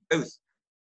yourselves. Both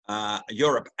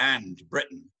Europe and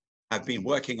Britain have been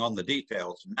working on the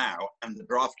details now and the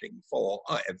drafting for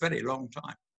a very long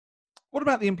time. What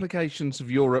about the implications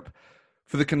of Europe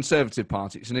for the Conservative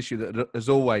Party? It's an issue that has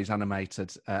always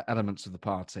animated elements of the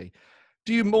party.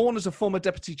 Do you mourn, as a former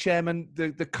deputy chairman,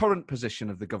 the current position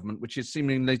of the government, which is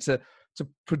seemingly to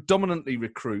predominantly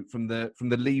recruit from the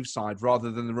Leave side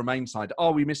rather than the Remain side?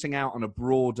 Are we missing out on a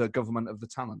broader government of the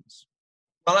talents?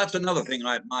 Well, that's another thing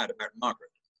I admired about Margaret.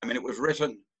 I mean, it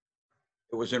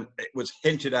was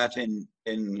hinted at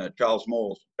in Charles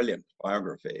Moore's brilliant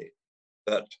biography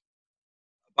that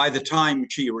by the time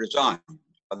she resigned,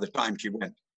 by the time she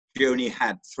went, she only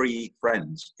had 3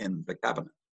 friends in the cabinet.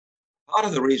 Part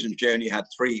of the reason she only had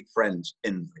 3 friends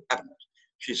in the cabinet,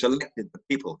 she selected the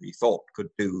people he thought could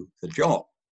do the job.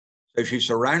 So she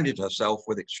surrounded herself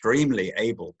with extremely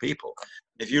able people.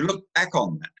 If you look back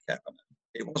on that cabinet,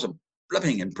 it was a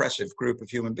flipping impressive group of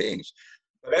human beings.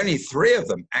 But only 3 of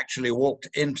them actually walked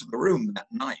into the room that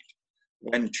night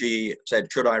when she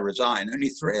said, should I resign? Only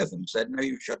 3 of them said, no,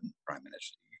 you shouldn't, Prime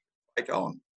Minister. Right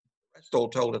on. The rest all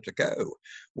told her to go.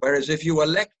 Whereas if you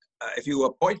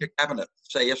appoint a cabinet,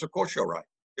 say, yes, of course you're right.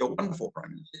 You're wonderful,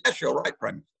 Prime Minister. Yes, you're right,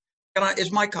 Prime Minister.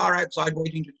 Is my car outside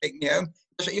waiting to take me home?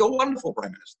 Yes, you're wonderful,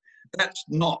 Prime Minister. That's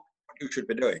not what you should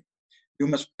be doing. You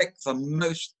must pick the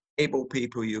most able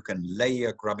people you can lay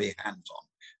your grubby hands on.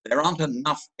 There aren't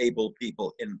enough able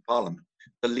people in Parliament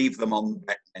to leave them on the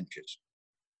back benches.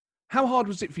 How hard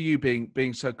was it for you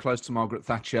being so close to Margaret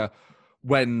Thatcher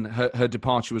when her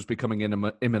departure was becoming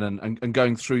imminent and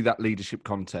going through that leadership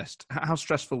contest? How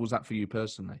stressful was that for you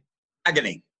personally?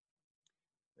 Agony.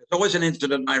 There's always an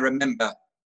incident I remember.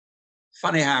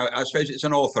 Funny how, I suppose it's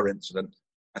an author incident.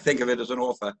 I think of it as an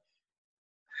author.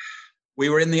 We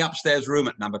were in the upstairs room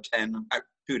at number 10, about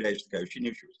 2 days to go. She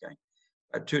knew she was going.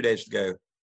 About 2 days to go.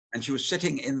 And she was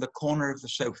sitting in the corner of the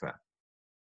sofa.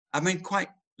 I mean, quite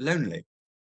lonely.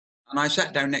 And I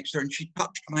sat down next to her and she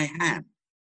touched my hand.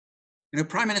 You know,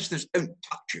 prime ministers don't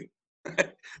touch you.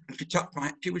 And she touched my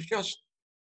hand. She was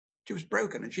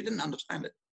broken and she didn't understand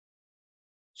it.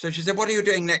 So she said, "What are you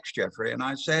doing next, Geoffrey?" And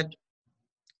I said,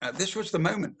 this was the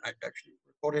moment. I actually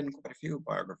recorded in quite a few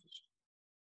biographies.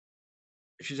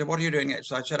 She said, "What are you doing next?"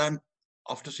 So I said, "I'm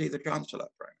off to see the Chancellor,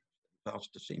 Prime Minister. He's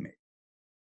asked to see me.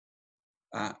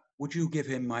 Would you give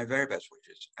him my very best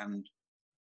wishes and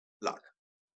luck?"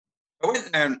 I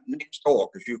went down next door,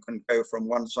 because you can go from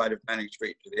one side of Downing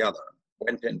Street to the other.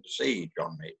 Went in to see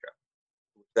John Major,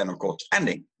 who was then, of course,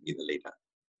 standing to be the leader.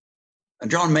 And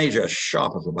John Major,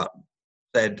 sharp as a button,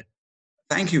 said,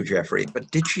 "Thank you, Geoffrey, but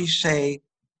did she say,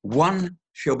 1,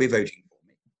 she'll be voting for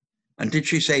me? And did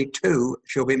she say, 2,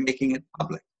 she'll be making it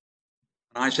public?"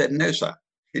 And I said, "No, sir,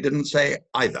 she didn't say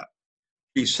either.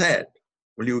 She said,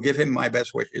 'Will you give him my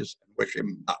best wishes and wish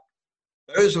him luck?'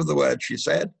 Those were the words she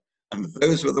said, and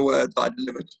those were the words I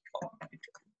delivered to John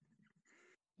Major."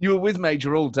 You were with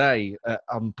Major all day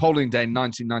on polling day in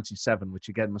 1997, which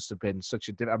again must have been such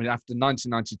a... I mean, after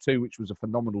 1992, which was a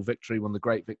phenomenal victory, one of the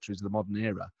great victories of the modern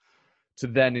era, to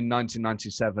then in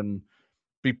 1997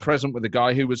 be present with a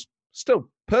guy who was still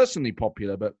personally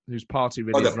popular, but whose party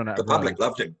really had run out of the public road.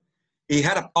 loved him. He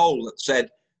had a poll that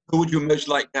said, "Who would you most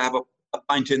like to have a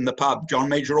pint in the pub?" John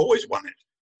Major always won it.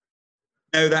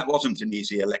 No, that wasn't an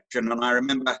easy election. And I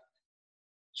remember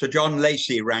Sir John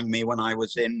Lacey rang me when I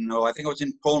was in, I think I was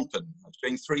in Taunton. I was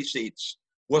doing 3 seats,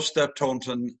 Worcester,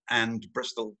 Taunton, and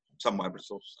Bristol, somewhere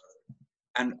Bristol.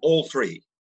 And all 3,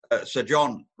 Sir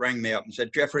John rang me up and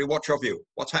said, "Geoffrey, what's your view?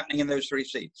 What's happening in those 3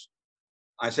 seats?"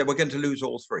 I said, "We're going to lose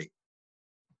all 3.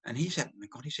 And he said, "Oh my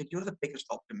God," he said, "you're the biggest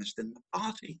optimist in the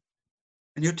party.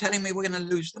 And you're telling me we're going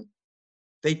to lose them?"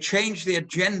 They changed the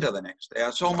agenda the next day.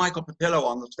 I saw Michael Patillo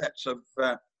on the steps of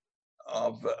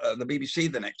the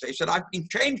BBC the next day. He said, "I've been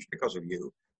changed because of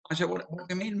you." I said, what do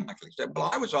you mean, Michael?" He said, "Well,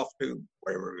 I was off to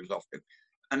wherever he was off to.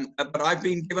 But I've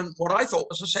been given what I thought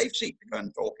was a safe seat to go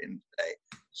and talk in today."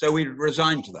 So we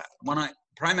resigned to that. When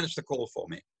Prime Minister called for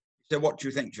me, he said, "What do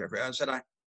you think, Geoffrey?" I said, I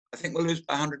think we'll lose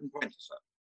by 120, sir."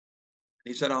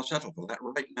 He said, "I'll settle for that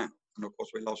right now." And of course,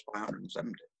 we lost by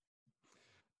 170.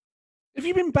 Have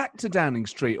you been back to Downing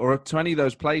Street or to any of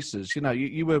those places? You know,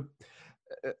 you were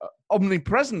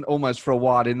omnipresent almost for a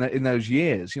while in those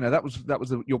years. You know, that was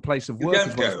your place of work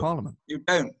as well as Parliament. You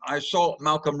don't. I saw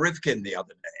Malcolm Rivkin the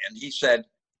other day, and he said,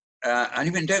 and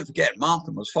even don't forget,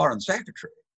 Malcolm was Foreign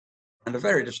Secretary, and a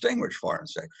very distinguished Foreign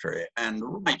Secretary, and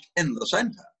right in the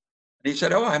centre. And he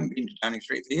said, "Oh, I haven't been to Downing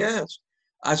Street for years."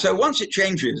 So once it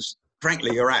changes,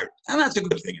 frankly, you're out, and that's a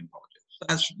good thing in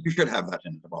politics. You should have that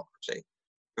in a democracy.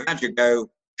 As you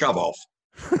go, shove off.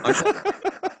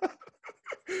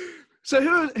 So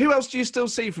who else do you still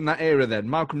see from that era then?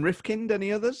 Malcolm Rifkind,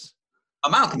 any others?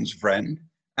 Malcolm's a friend,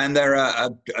 and there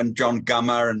are and John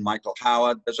Gummer and Michael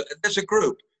Howard. There's a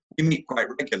group we meet quite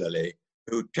regularly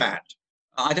who chat.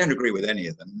 I don't agree with any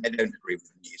of them. They don't agree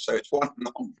with me. So it's one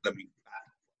long blooming chat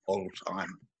all the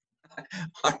time.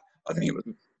 I think it was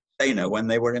Dana when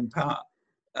they were in power.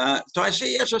 So I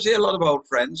see a lot of old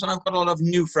friends, and I've got a lot of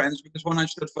new friends, because when I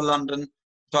stood for London,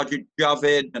 Sajid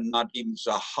Javid and Nadeem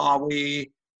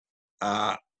Zahawi,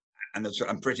 and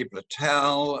Priti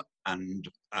Patel and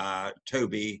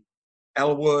Toby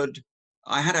Elwood.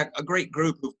 I had a great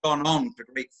group who've gone on to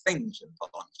great things in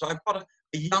Parliament. So I've got a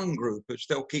young group who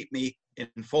still keep me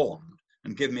informed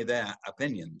and give me their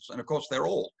opinions. And of course, they're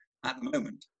all at the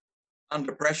moment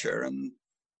under pressure and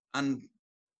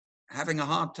having a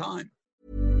hard time.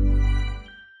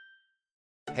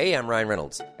 Hey, I'm Ryan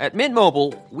Reynolds. At Mint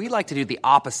Mobile, we like to do the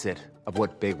opposite of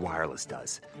what Big Wireless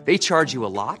does. They charge you a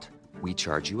lot. We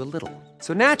charge you a little.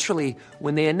 So naturally,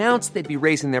 when they announced they'd be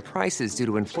raising their prices due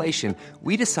to inflation,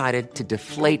 we decided to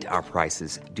deflate our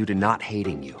prices due to not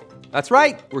hating you. That's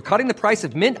right. We're cutting the price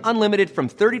of Mint Unlimited from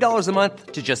 $30 a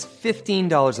month to just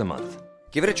 $15 a month.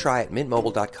 Give it a try at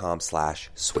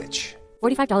mintmobile.com/switch.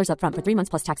 $45 up front for 3 months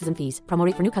plus taxes and fees. Promo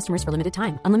rate for new customers for limited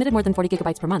time. Unlimited more than 40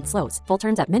 gigabytes per month. Slows full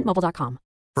terms at mintmobile.com.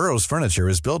 Burrow's furniture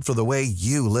is built for the way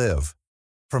you live.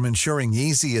 From ensuring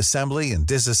easy assembly and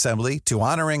disassembly to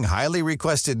honoring highly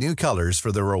requested new colors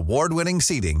for their award-winning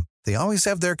seating, they always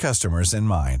have their customers in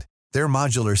mind. Their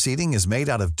modular seating is made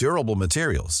out of durable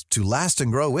materials to last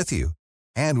and grow with you.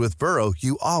 And with Burrow,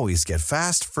 you always get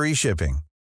fast, free shipping.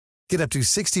 Get up to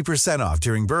 60% off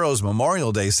during Burrow's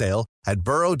Memorial Day sale at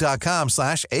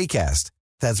burrow.com/ACAST.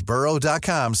 That's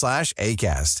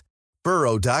burrow.com/ACAST.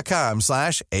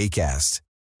 burrow.com/ACAST.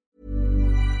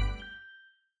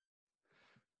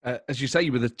 As you say,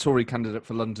 you were the Tory candidate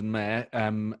for London Mayor,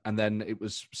 and then it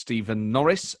was Stephen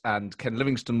Norris, and Ken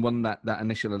Livingstone won that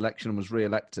initial election and was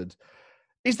re-elected.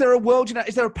 Is there a world,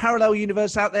 is there a parallel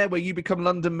universe out there where you become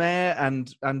London Mayor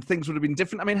and things would have been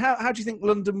different? I mean, how do you think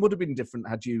London would have been different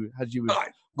had you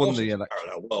won the election?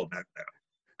 Parallel world out there.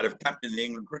 I'd have captained the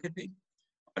England cricket team.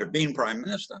 I'd have been Prime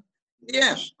Minister.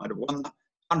 Yes, I'd have won the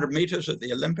 100 metres at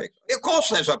the Olympics. Of course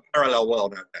there's a parallel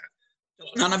world out there.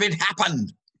 None of it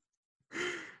happened.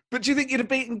 But do you think you'd have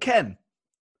beaten Ken?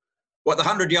 Well, the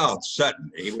 100 yards,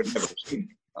 certainly. He would never have seen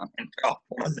me. I mean, God,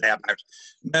 what was there about?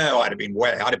 No, I'd have been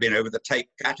over the tape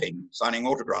catting, signing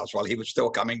autographs while he was still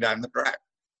coming down the track.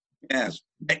 Yes.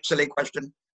 Next silly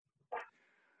question.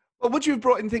 Well, would you have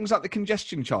brought in things like the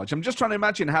congestion charge? I'm just trying to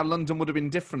imagine how London would have been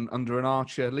different under an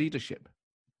Archer leadership.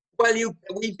 Well,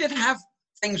 we did have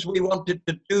things we wanted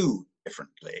to do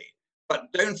differently.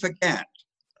 But don't forget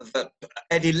that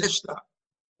Eddie Lister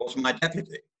was my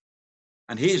deputy.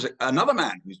 And he's another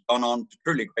man who's gone on to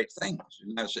truly great things.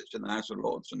 He now sits in the House of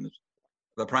Lords and is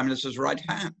the Prime Minister's right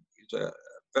hand. He's a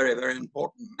very, very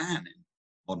important man in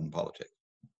modern politics.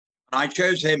 And I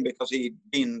chose him because he'd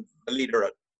been the leader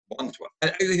at Wandsworth.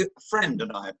 A friend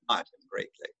and I admired him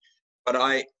greatly. But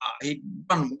he'd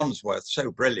run Wandsworth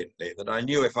so brilliantly that I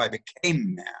knew if I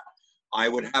became mayor, I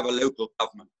would have a local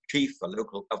government chief, a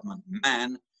local government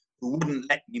man who wouldn't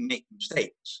let me make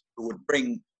mistakes, who would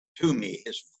bring to me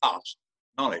his vast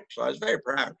knowledge. So I was very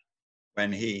proud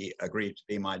when he agreed to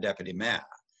be my deputy mayor.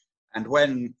 And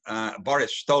when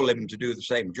Boris stole him to do the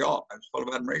same job, I was full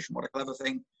of admiration. What a clever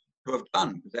thing to have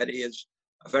done, because Eddie is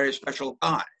a very special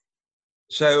guy.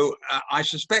 So I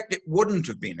suspect it wouldn't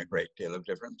have been a great deal of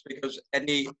difference, because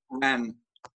Eddie ran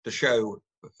the show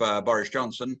for Boris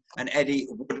Johnson and Eddie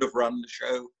would have run the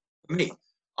show for me.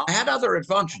 I had other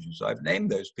advantages. I've named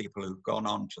those people who've gone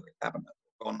on to the cabinet,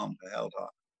 gone on to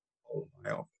hold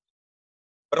my office.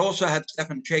 But also had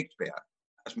Stephen Shakespeare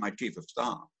as my chief of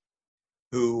staff,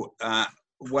 who,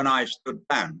 when I stood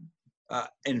down,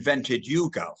 invented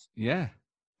YouGov. Yeah.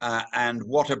 And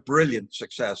what a brilliant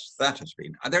success that has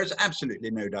been. And there's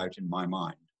absolutely no doubt in my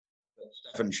mind that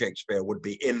Stephen Shakespeare would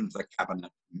be in the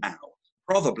cabinet now,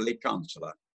 probably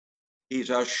Chancellor.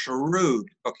 He's a shrewd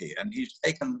cookie, and he's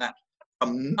taken that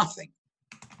from nothing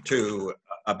to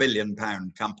a £1 billion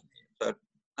company. It's an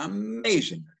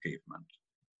amazing achievement.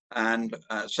 And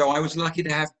so I was lucky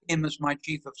to have him as my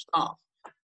chief of staff.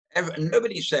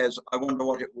 Nobody says, I wonder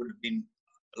what it would have been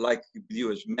like with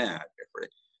you as mayor, Geoffrey.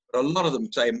 But a lot of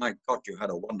them say, my God, you had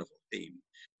a wonderful team.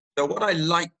 So what I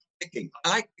like picking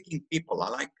people. I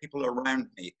like people around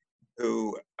me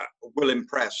who will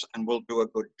impress and will do a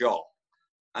good job.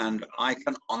 And I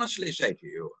can honestly say to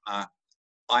you, I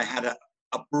had a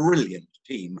brilliant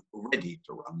team ready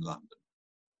to run London.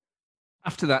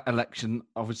 After that election,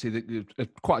 obviously,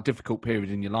 quite a difficult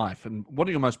period in your life. And one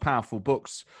of your most powerful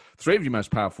books, three of your most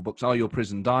powerful books, are your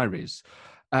prison diaries.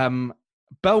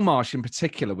 Belmarsh in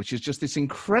particular, which is just this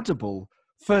incredible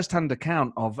first-hand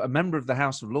account of a member of the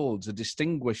House of Lords, a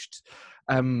distinguished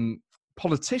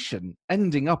politician,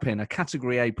 ending up in a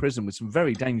Category A prison with some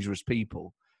very dangerous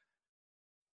people.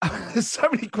 There's so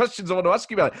many questions I want to ask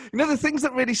you about it. You know, the things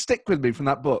that really stick with me from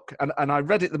that book, and I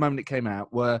read it the moment it came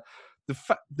out, were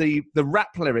the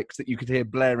rap lyrics that you could hear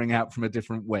blaring out from a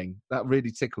different wing. That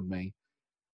really tickled me.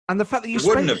 And the fact that you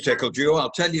wouldn't have tickled you,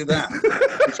 I'll tell you that. You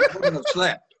wouldn't have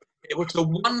slept. It was the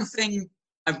one thing,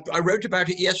 I wrote about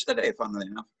it yesterday, funnily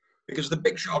enough, because the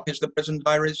big shock is the prison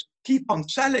diaries keep on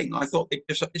selling. I thought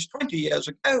it's 20 years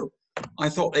ago. I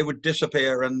thought they would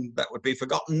disappear and that would be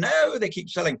forgotten. No, they keep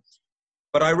selling.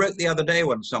 But I wrote the other day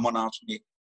when someone asked me,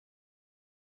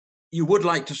 you would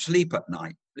like to sleep at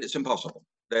night, but it's impossible.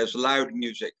 There's loud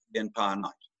music the entire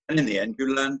night. And in the end,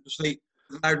 you learn to sleep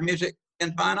with loud music the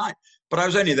entire night. But I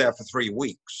was only there for 3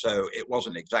 weeks, so it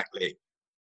wasn't exactly,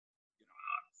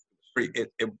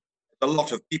 a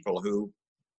lot of people who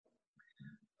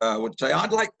would say,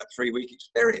 I'd like that 3-week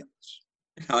experience.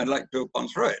 I'd like to have gone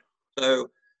through it. So,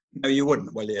 no, you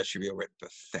wouldn't. Well, yes, you'd be a bit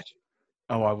pathetic.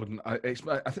 Oh, I wouldn't. I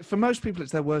think for most people,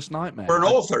 it's their worst nightmare. For an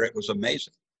author, it was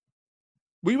amazing.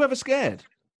 Were you ever scared?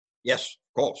 Yes,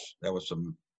 of course. There were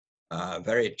some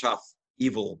very tough,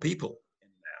 evil people in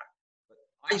there.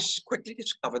 But I quickly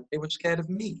discovered they were scared of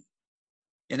me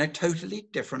in a totally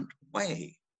different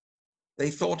way. They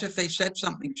thought if they said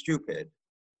something stupid,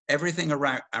 everything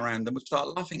around them would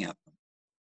start laughing at them.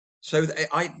 So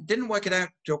I didn't work it out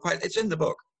till it's in the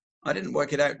book. I didn't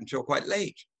work it out until quite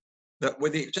late, that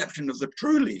with the exception of the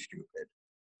truly stupid,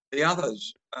 the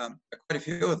others, quite a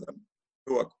few of them,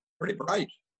 who are pretty bright,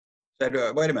 said,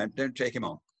 wait a minute, don't take him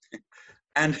on.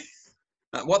 And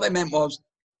what they meant was,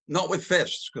 not with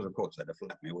fists, because of course they'd have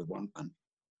slapped me with one punch.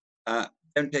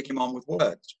 Don't take him on with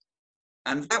words.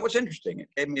 And that was interesting. It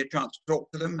gave me a chance to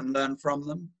talk to them and learn from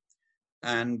them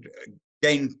and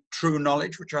gain true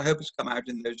knowledge, which I hope has come out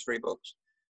in those 3 books.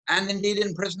 And indeed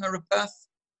in Prisoner of Birth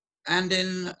and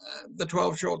in the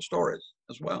 12 short stories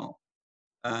as well.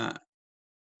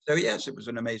 So yes, it was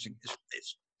an amazing, it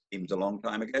seems a long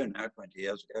time ago now, 20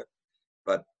 years ago,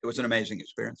 but it was an amazing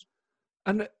experience.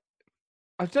 And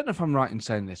I don't know if I'm right in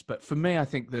saying this, but for me, I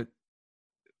think that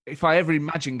if I ever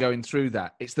imagine going through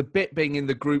that, it's the bit being in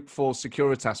the Group 4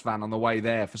 Securitas van on the way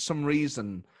there. For some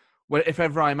reason, if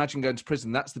ever I imagine going to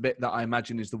prison, that's the bit that I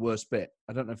imagine is the worst bit.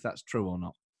 I don't know if that's true or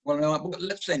not. Well, no,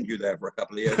 let's send you there for a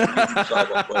couple of years and you can decide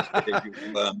what worst bit is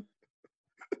you will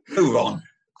move on.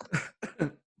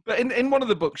 But in one of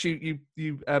the books, you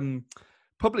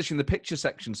publish in the picture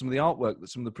section some of the artwork that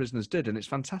some of the prisoners did, and it's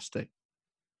fantastic.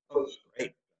 Oh, it's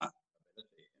great.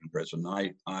 In prison,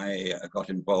 I got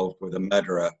involved with a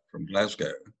murderer from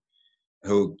Glasgow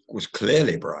who was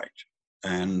clearly bright,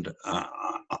 and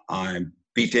I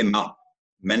beat him up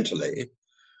mentally,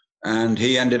 and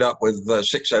he ended up with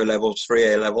 6 O levels,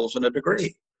 3 A levels, and a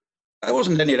degree. There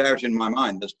wasn't any doubt in my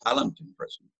mind there's talent in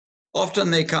prison.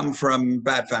 Often they come from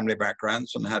bad family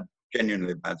backgrounds and had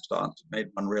genuinely bad starts. It made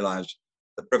one realize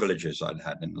the privileges I'd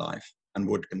had in life and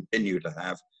would continue to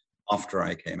have after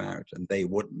I came out, and they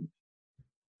wouldn't.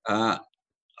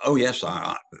 Oh yes,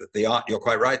 the art, you're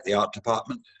quite right, the art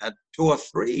department had 2 or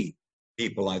 3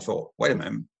 people. I thought, wait a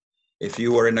minute, if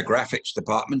you were in a graphics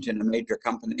department in a major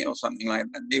company or something like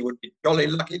that, they would be jolly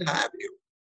lucky to have you.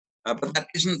 But that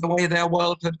isn't the way their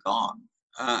world had gone,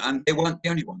 and they weren't the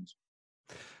only ones.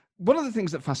 One of the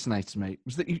things that fascinated me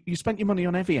was that you spent your money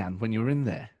on Evian when you were in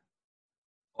there.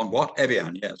 On what?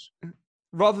 Evian, yes.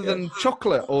 Rather than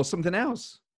chocolate or something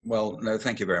else. Well, no,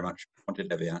 thank you very much. I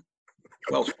wanted Evian.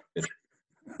 Well spotted.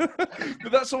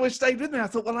 But that's always stayed with me. I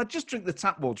thought, well, I'd just drink the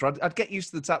tap water. I'd get used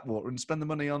to the tap water and spend the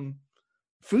money on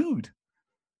food.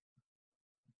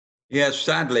 Yes,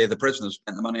 sadly, the prisoners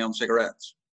spent the money on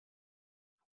cigarettes.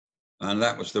 And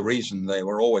that was the reason they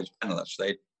were always penniless.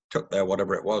 They took their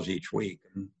whatever it was each week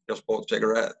and just bought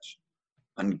cigarettes.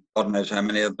 And God knows how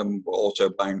many of them were also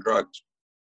buying drugs.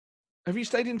 Have you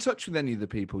stayed in touch with any of the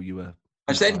people you were?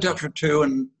 I stayed in touch with 2,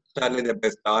 and sadly they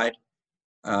both died.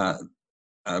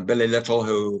 Billy Little,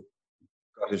 who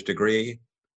got his degree,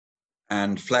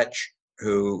 and Fletch,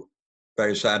 who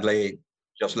very sadly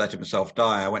just let himself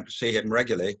die. I went to see him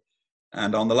regularly,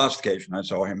 and on the last occasion I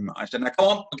saw him, I said, now come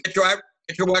on, I'll get you out,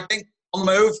 get you working, on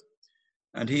the move.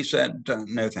 And he said,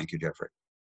 no, thank you, Geoffrey.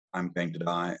 I'm going to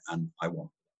die, and I won't.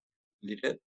 And he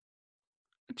did.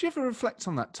 Do you ever reflect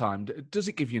on that time? Does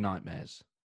it give you nightmares?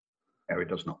 No, it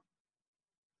does not.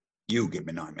 You give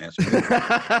me nightmares.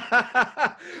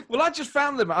 Well, I just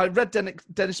found them. I read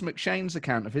Dennis McShane's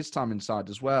account of his time inside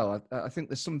as well. I think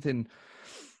there's something,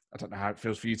 I don't know how it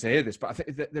feels for you to hear this, but I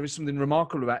think that there is something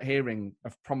remarkable about hearing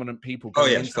of prominent people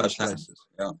going into those places.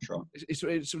 Yeah, sure.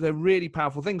 They're really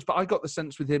powerful things, but I got the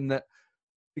sense with him that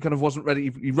he kind of wasn't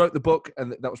ready. He wrote the book,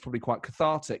 and that was probably quite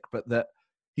cathartic, but that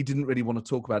he didn't really want to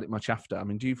talk about it much after. I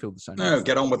mean, do you feel the same? No,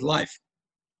 get on with life.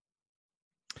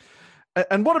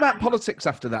 And what about politics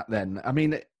after that then? I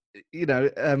mean, you know,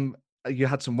 you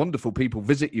had some wonderful people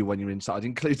visit you when you were inside,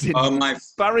 including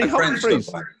Barry Humphries.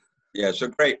 Yeah, it's a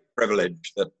great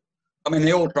privilege that, I mean,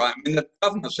 they all try. I mean, the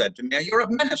governor said to me, you're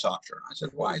a menace, Archer. I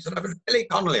said, why? He said, I've had Billy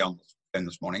Connolly on the phone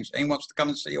this morning saying he wants to come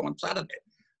and see you on Saturday.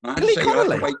 And I said,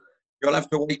 you'll have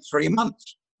to wait 3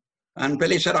 months. And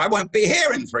Billy said, I won't be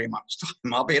here in 3 months'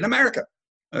 time. I'll be in America.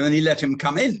 And then he let him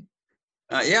come in.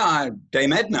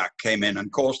 Dame Edna came in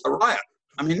and caused the riot.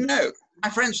 I mean, no, my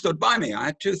friends stood by me. I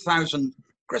had 2,000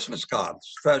 Christmas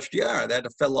cards first year. They had to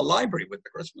fill the library with the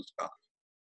Christmas cards.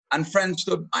 And friends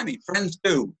stood by me. Friends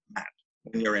do, Matt,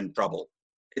 when you're in trouble.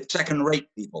 It's second-rate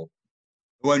people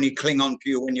who only cling on to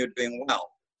you when you're doing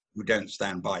well, who don't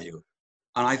stand by you.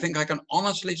 And I think I can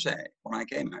honestly say, when I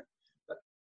came out, that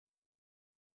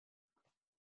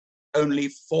only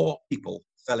 4 people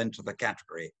fell into that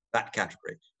category.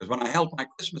 Because when I held my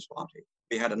Christmas party,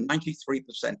 we had a 93%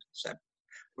 acceptance. It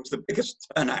was the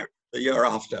biggest turnout the year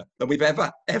after that we've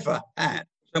ever had.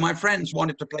 So my friends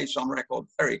wanted to place on record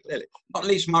very clearly, not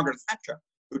least Margaret Thatcher,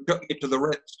 who took me to the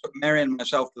Ritz, took Mary and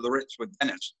myself to the Ritz with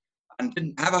Dennis, and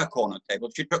didn't have her corner table.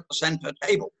 She took the center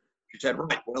table. She said,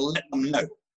 right, we'll let them know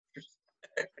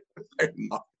Very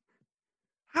much.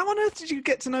 How on earth did you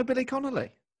get to know Billy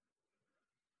Connolly?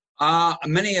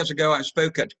 Many years ago, I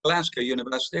spoke at Glasgow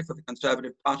University for the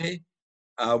Conservative Party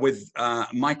with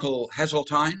Michael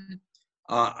Heseltine,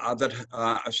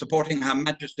 supporting Her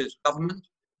Majesty's government.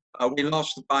 We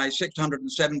lost by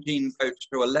 617 votes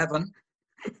to 11.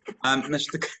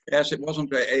 Yes, it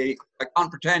wasn't I can't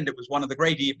pretend it was one of the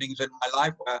great evenings in my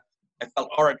life where I felt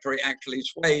oratory actually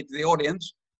swayed the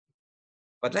audience.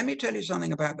 But let me tell you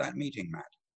something about that meeting, Matt,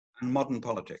 and modern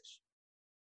politics.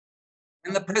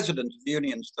 When the President of the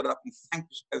Union stood up and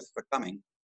thanked us both for coming,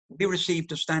 we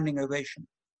received a standing ovation.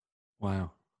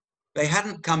 Wow. They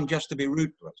hadn't come just to be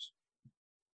rude to us.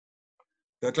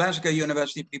 The Glasgow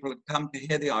University people had come to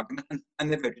hear the argument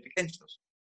and they voted against us.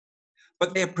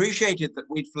 But they appreciated that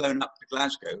we'd flown up to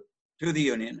Glasgow to the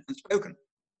Union and spoken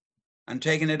and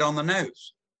taken it on the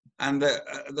nose. And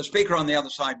the speaker on the other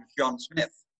side was John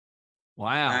Smith.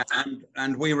 Wow.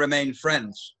 And we remained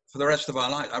friends for the rest of our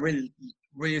lives. I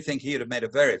really think he would have made a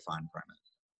very fine prime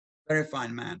minister, very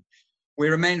fine man. We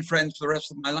remained friends for the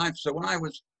rest of my life. So when I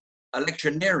was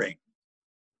electioneering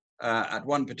at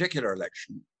one particular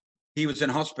election, he was in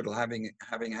hospital having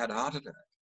had a heart attack.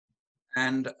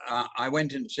 And I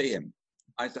went in to see him.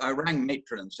 I rang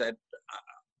Matron and said,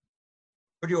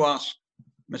 could you ask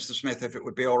Mr. Smith if it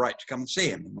would be all right to come and see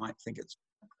him? He might think it's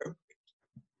appropriate.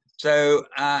 So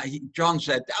John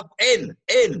said, in.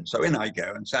 So in I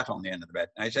go and sat on the end of the bed.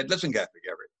 And I said, listen carefully,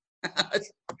 Geoffrey.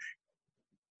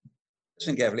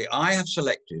 Listen carefully, I have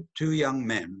selected 2 young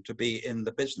men to be in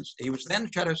the business. He was then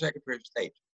Shadow Secretary of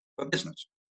State for business.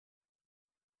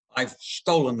 I've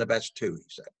stolen the best 2, he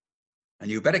said. And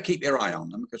you better keep your eye on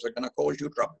them because they're going to cause you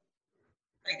trouble.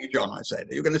 Thank you, John, I said.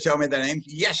 Are you going to tell me their names?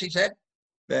 Yes, he said.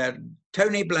 They're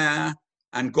Tony Blair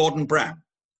and Gordon Brown.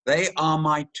 They are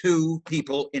my 2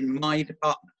 people in my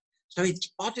department. So he'd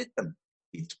spotted them.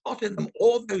 He'd spotted them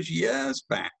all those years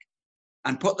back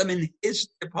and put them in his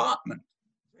department.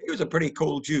 He was a pretty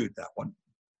cool dude, that one.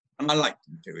 And I liked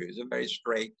him too. He was a very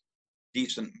straight,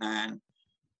 decent man.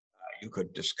 You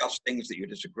could discuss things that you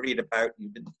disagreed about. You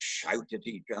didn't shout at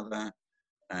each other.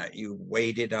 You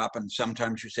weighed it up, and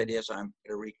sometimes you said, yes, I'm going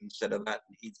to reconsider that.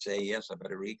 And he'd say, yes, I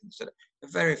better reconsider. A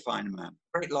very fine man.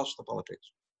 Great loss to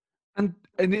politics. And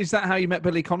is that how you met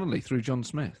Billy Connolly, through John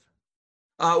Smith?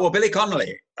 Well, Billy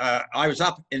Connolly, I was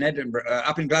up in Edinburgh,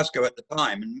 up in Glasgow at the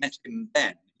time, and met him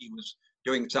then. He was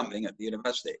doing something at the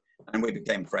university, and we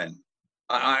became friends.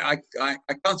 I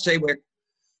can't say we're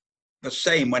the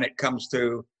same when it comes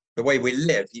to the way we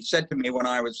live. He said to me when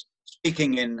I was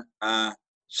speaking in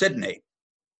Sydney,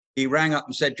 he rang up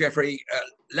and said, Geoffrey,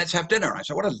 let's have dinner. I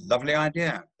said, what a lovely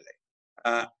idea,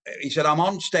 Billy. He said, I'm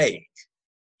on stage.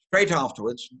 Straight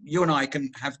afterwards, you and I can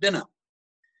have dinner.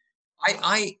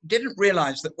 I didn't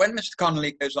realize that when Mr.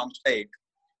 Connolly goes on stage,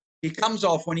 he comes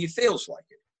off when he feels like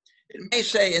it. It may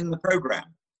say in the program,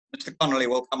 Mr. Connolly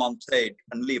will come on stage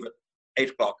and leave at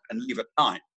 8 o'clock and leave at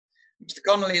 9. Mr.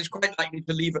 Connolly is quite likely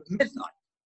to leave at midnight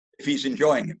if he's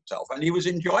enjoying himself. And he was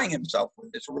enjoying himself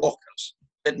with this raucous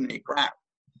Sydney crowd.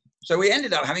 So we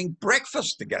ended up having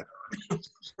breakfast together. It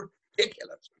was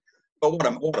ridiculous. But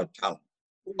what a talent.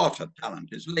 What a talent.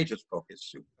 His latest book is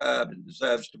superb and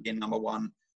deserves to be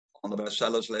 #1 on the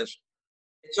bestsellers list.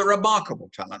 It's a remarkable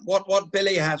talent. What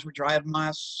Billy has, which I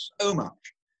admire so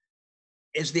much,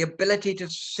 is the ability to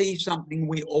see something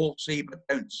we all see but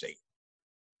don't see.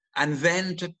 And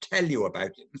then to tell you about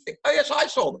it and think, oh yes, I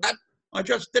saw that. I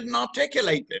just didn't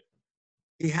articulate it.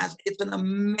 It's an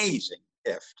amazing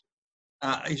gift.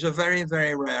 He's a very,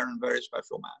 very rare and very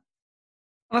special man.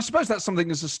 And I suppose that's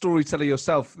something as a storyteller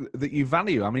yourself that you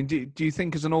value. I mean, do you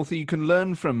think as an author you can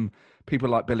learn from people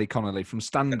like Billy Connolly, from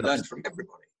stand-ups? You can learn from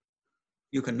everybody.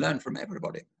 You can learn from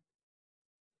everybody.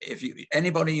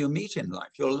 Anybody you meet in life,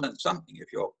 you'll learn something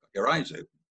if your eyes open.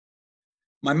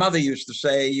 My mother used to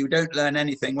say, you don't learn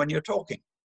anything when you're talking.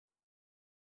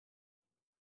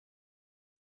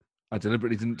 I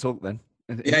deliberately didn't talk then.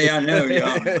 Yeah, no,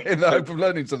 yeah. In the hope of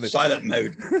learning something. Silent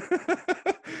mode.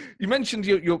 You mentioned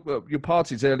your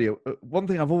parties earlier. One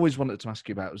thing I've always wanted to ask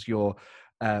you about was your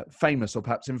famous or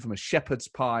perhaps infamous shepherd's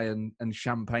pie and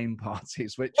champagne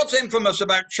parties. What's infamous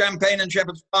about champagne and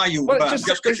shepherd's pie, you burn?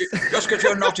 Just because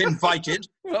you're not invited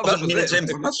doesn't mean it's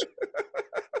infamous.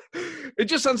 It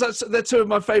just sounds like they're 2 of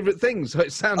my favourite things. So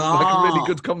it sounds like a really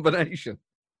good combination.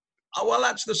 Oh, well,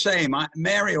 that's the same.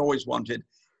 Mary always wanted,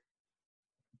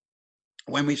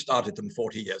 when we started them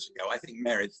 40 years ago, I think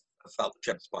Mary felt that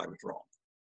shepherd's pie was wrong.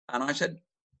 And I said,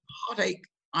 heartache,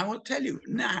 I will tell you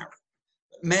now,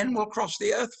 men will cross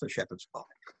the earth for shepherd's pie.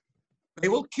 They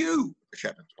will queue for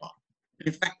shepherd's pie.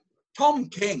 In fact, Tom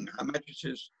King, Her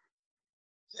Majesty's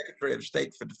Secretary of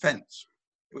State for Defense.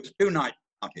 It was a 2-night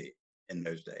party in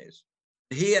those days.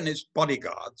 He and his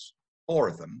bodyguards, 4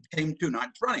 of them, came 2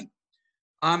 nights running.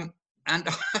 And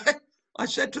I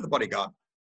said to the bodyguard,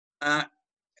 I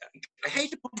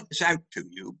hate to point this out to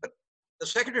you, but the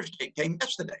Secretary of State came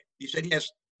yesterday. He said, yes,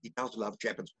 he does love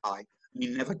shepherd's pie, and he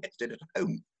never gets it at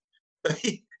home. But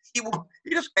he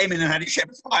just came in and had his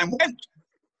shepherd's pie and went.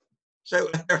 So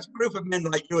there's a group of men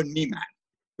like you and me, Matt,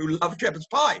 who love shepherd's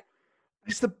pie.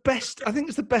 It's the best. I think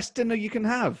it's the best dinner you can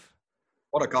have.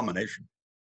 What a combination.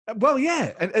 Well,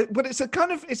 yeah, but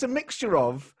it's a mixture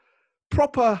of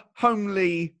proper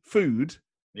homely food,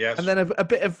 yes, and then a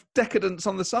bit of decadence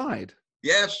on the side.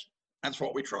 Yes, that's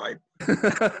what we tried.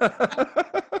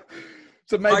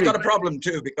 So maybe I got a problem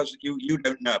too, because you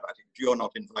don't know about it. You're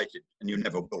not invited, and you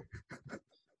never will.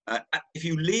 If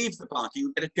you leave the party,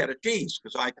 you get a cheddar cheese,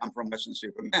 because I come from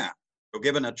Weston-super-Mare. You're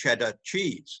given a cheddar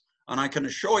cheese, and I can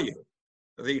assure you,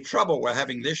 the trouble we're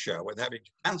having this year with having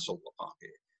to cancel the party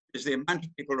is the amount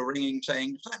of people are ringing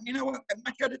saying, you know what,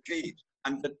 my cheddar cheese.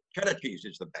 And the cheddar cheese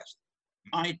is the best.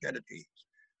 My cheddar cheese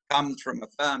comes from a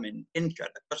firm in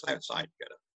Cheddar, just outside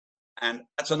Cheddar. And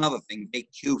that's another thing, they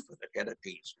queue for the cheddar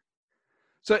cheese.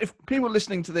 So if people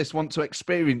listening to this want to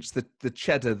experience the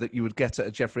cheddar that you would get at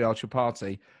a Jeffrey Archer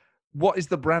party, what is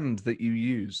the brand that you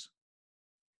use?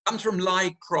 It comes from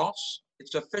Lie Cross.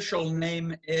 Its official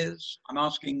name is, I'm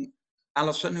asking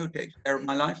Alison, who takes care of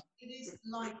my life. It is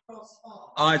Lie Cross Farm.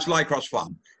 Oh, it's Lie Cross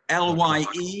Farm. Lye,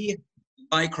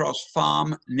 Lie Cross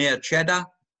Farm near Cheddar.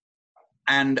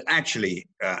 And actually,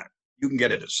 you can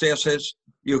get it at Searcy's.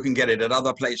 You can get it at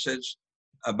other places.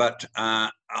 But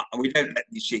we don't let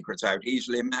these secrets out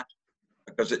easily, Matt,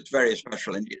 because it's very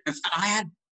special indeed. In fact,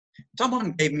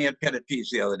 someone gave me a cheddar cheese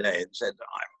the other day and said,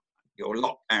 you're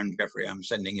locked down, Jeffrey, I'm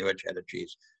sending you a cheddar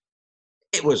cheese.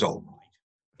 It was all right.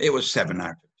 It was 7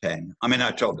 out of 10. I mean,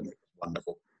 I told them it was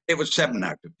wonderful. It was 7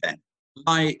 out of 10.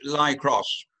 Lie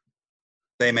Cross,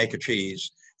 they make a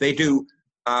cheese. They do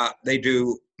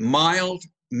mild,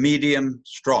 medium,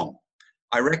 strong.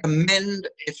 I recommend,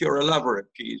 if you're a lover of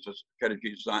cheeses, cheddar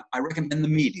cheeses, I recommend the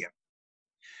medium.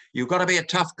 You've got to be a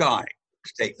tough guy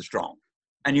to take the strong.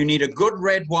 And you need a good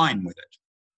red wine with it.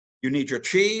 You need your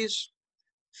cheese,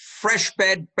 fresh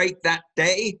bed baked that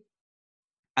day,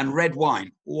 and red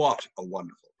wine. What a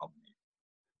wonderful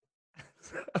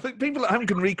combination. I think people at home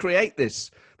can recreate this.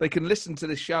 They can listen to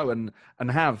this show and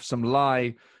have some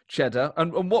Lie cheddar.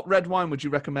 And what red wine would you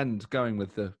recommend going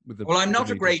with the? Well, I'm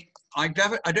not I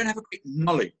don't have a great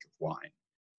knowledge of wine.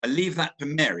 I leave that to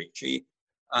Mary. She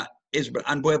is,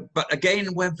 but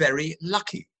again, we're very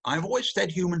lucky. I've always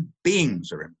said human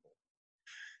beings are important.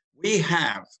 We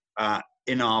have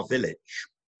in our village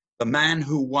the man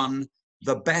who won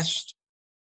the best,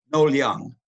 Noel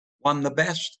Young, won the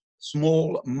best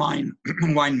small wine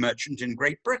merchant in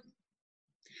Great Britain.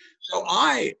 So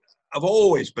I have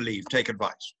always believed, take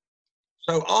advice.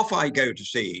 So off I go to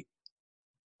see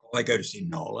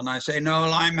Noel, and I say,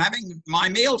 Noel, I'm having my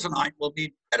meal tonight will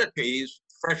be cheddar cheese,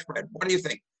 fresh bread. What do you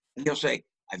think? And he'll say,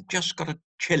 I've just got a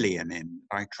Chilean in.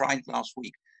 I tried last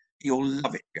week. You'll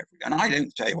love it, Jeffrey. And I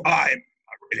don't say, well, I'm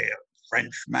really a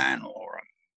French man or a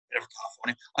bit of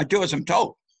California. I do as I'm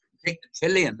told. Take the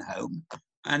Chilean home,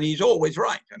 and he's always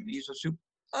right. I mean, he's a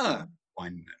superb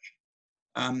wine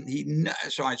merchant.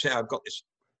 So I say, I've got this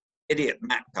idiot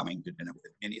Matt coming to dinner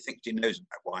with me, and he thinks he knows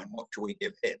about wine. What shall we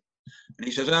give him? And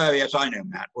he says, oh, yes, I know,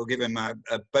 Matt. We'll give him a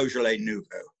Beaujolais Nouveau.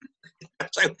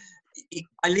 So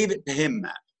I leave it to him,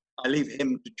 Matt. I leave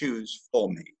him to choose for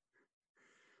me.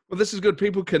 Well, this is good.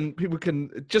 People can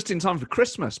just in time for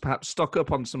Christmas, perhaps stock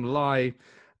up on some Lie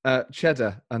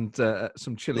cheddar and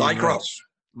some chili.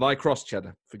 Lie Cross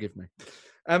cheddar. Forgive me.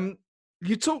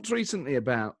 You talked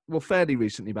fairly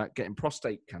recently about getting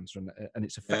prostate cancer and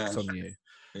its effects on you.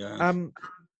 Yeah.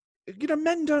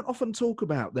 Men don't often talk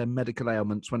about their medical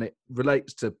ailments when it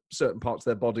relates to certain parts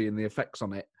of their body and the effects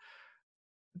on it.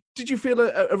 Did you feel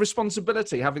a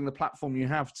responsibility having the platform you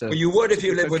have to? Well, you would if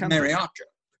you lived with Mary Archer,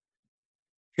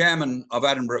 chairman of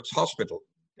Addenbrooke's Hospital,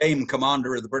 Dame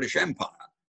Commander of the British Empire.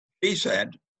 She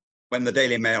said, when the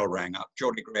Daily Mail rang up,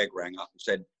 Geordie Gregg rang up and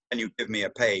said, can you give me a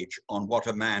page on what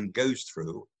a man goes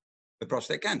through with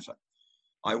prostate cancer?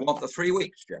 I want the 3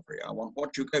 weeks, Jeffrey. I want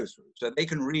what you go through. So they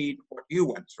can read what you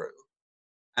went through.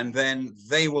 And then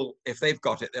they will, if they've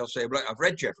got it, they'll say, well, I've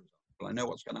read Jeffrey's article. I know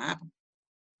what's going to happen.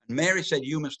 And Mary said,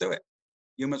 you must do it.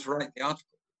 You must write the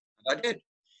article. And I did.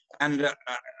 And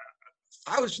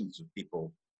thousands of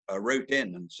people wrote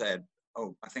in and said,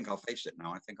 oh, I think I'll face it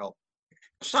now.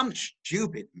 Some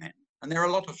stupid men, and there are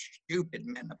a lot of stupid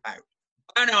men about.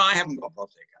 Oh, no, I haven't got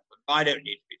prostate cancer. I don't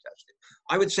need to be tested.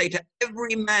 I would say to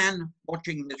every man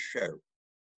watching this show,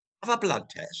 have a blood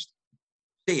test.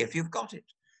 See if you've got it.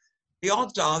 The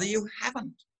odds are that you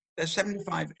haven't. There's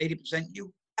 75, 80%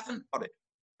 you haven't got it.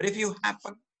 But if you have,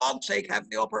 for God's sake, have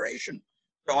the operation.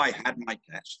 So I had my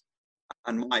test,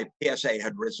 and my PSA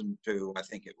had risen to, I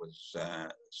think it was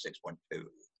 6.2.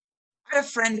 I had a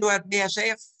friend who had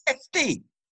PSA of 50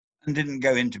 and didn't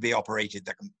go in to be operated,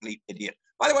 the complete idiot.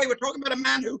 By the way, we're talking about a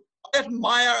man who I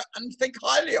admire and think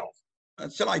highly of.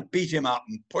 Until I beat him up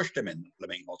and pushed him in the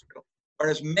Fleming Hospital.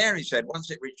 Whereas Mary said, once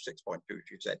it reached 6.2,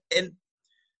 she said, in.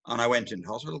 And I went into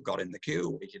hospital, got in the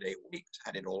queue, waited 8 weeks,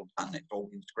 had it all done. It's all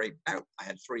been scraped out. I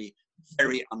had 3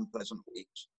 very unpleasant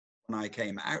weeks. When I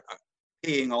came out,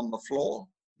 peeing on the floor,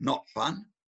 not fun.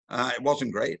 It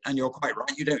wasn't great. And you're quite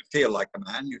right. You don't feel like a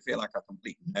man. You feel like a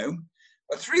complete gnome.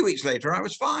 But 3 weeks later, I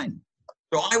was fine.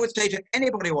 So I would say to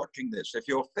anybody watching this, if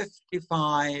you're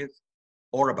 55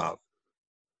 or above,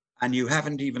 and you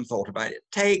haven't even thought about it,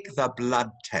 take the blood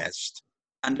test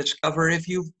and discover if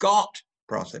you've got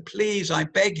prostate. Please, I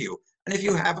beg you. And if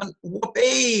you haven't,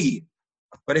 whoopee.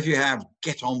 But if you have,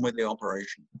 get on with the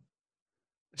operation.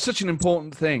 Such an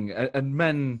important thing. And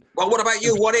men... Well, what about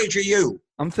you? What age are you?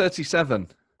 I'm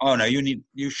 37. Oh, no,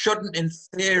 you shouldn't in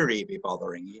theory be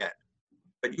bothering yet.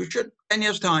 But you should, 10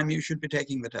 years' time, you should be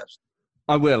taking the test.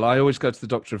 I will. I always go to the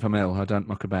doctor if I'm ill. I don't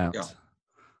muck about. Yeah.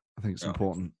 I think it's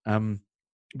important.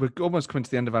 We're almost coming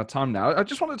to the end of our time now. I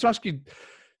just wanted to ask you,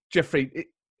 Geoffrey,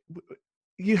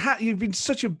 you've been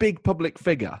such a big public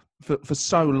figure for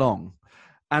so long,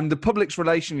 and the public's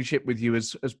relationship with you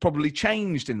has probably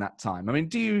changed in that time. I mean,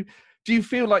 do you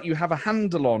feel like you have a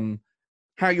handle on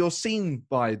how you're seen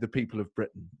by the people of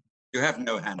Britain? You have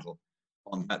no handle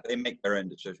on that. They make their own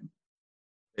decision.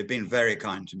 They've been very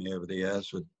kind to me over the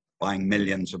years with buying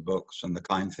millions of books and the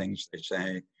kind things they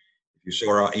say. If you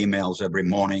saw our emails every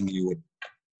morning, you would,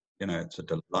 it's a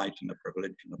delight and a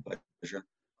privilege and a pleasure.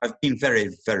 I've been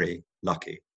very, very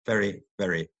lucky, very,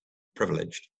 very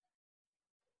privileged.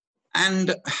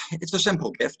 And it's a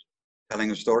simple gift, telling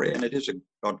a story, and it is a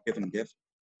God-given gift.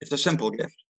 It's a simple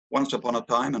gift. Once upon a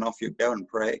time, and off you go and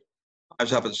pray. I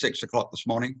was up at 6 o'clock this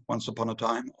morning. Once upon a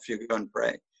time, off you go and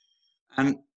pray.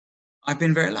 And I've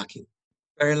been very lucky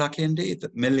indeed,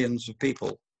 that millions of people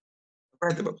have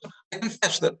read the books. I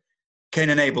confess that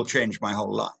Cain and Abel changed my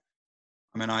whole life.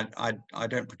 I mean, I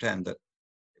don't pretend that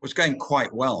it was going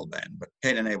quite well then, but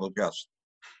Cain and Abel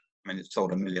it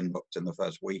sold 1 million books in the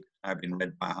first week. I've been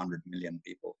read by 100 million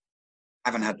people. I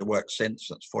haven't had to work since.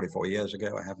 That's 44 years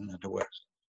ago. I haven't had to work since.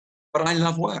 But I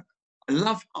love work. I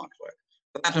love hard work.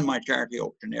 But that and my charity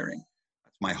auctioneering,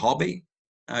 that's my hobby,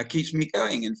 keeps me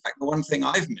going. In fact, the one thing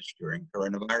I've missed during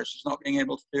coronavirus is not being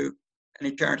able to do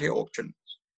any charity auctions.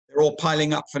 They're all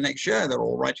piling up for next year. They're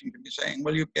all writing to me saying,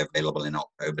 will you be available in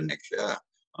October next year?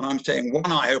 And I'm saying,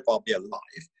 1, I hope I'll be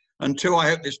alive. And 2, I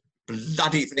hope this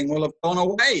bloody thing will have gone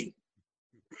away.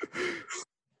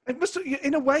 It must have,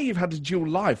 in a way, you've had a dual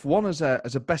life. One as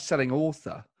a best-selling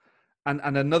author, and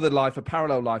another life, a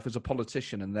parallel life as a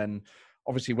politician, and then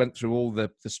obviously went through all the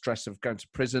stress of going to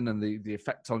prison and the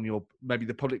effect on maybe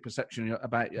the public perception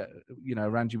about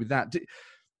around you with that.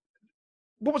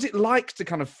 What was it like to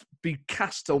kind of be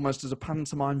cast almost as a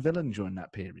pantomime villain during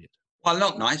that period? Well,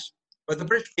 not nice. But the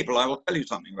British people, I will tell you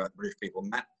something about the British people,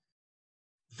 Matt.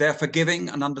 They're forgiving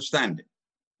and understanding,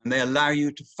 and they allow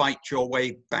you to fight your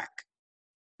way back.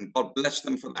 And God bless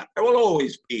them for that. There will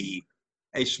always be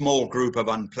a small group of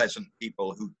unpleasant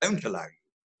people who don't allow you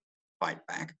to fight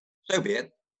back. So be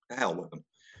it. To hell with them.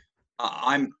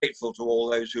 I'm grateful to all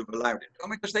those who've allowed it.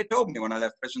 Because they told me when I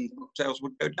left prison, the book sales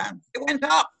would go down. It went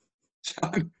up. So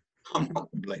I'm not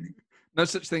complaining. No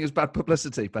such thing as bad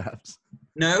publicity, perhaps?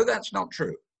 No, that's not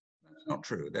true. That's not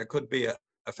true. There could be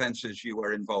offences you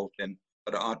were involved in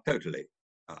that are totally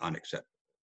unacceptable.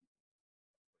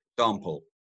 For example,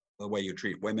 the way you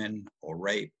treat women or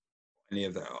rape, any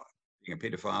of that, being a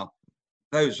paedophile,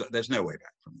 there's no way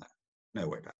back from that. No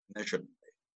way back. There shouldn't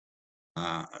be.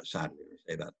 Sadly, we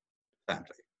say that,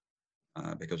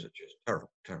 sadly, because it's just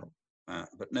terrible, terrible.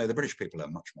 But no, the British people are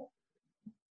much more.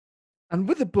 And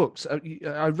with the books,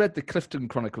 I read the Clifton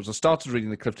Chronicles. I started reading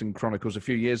the Clifton Chronicles a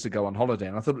few years ago on holiday,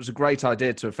 and I thought it was a great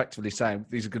idea to effectively say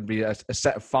these are going to be a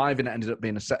set of 5, and it ended up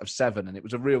being a set of 7. And it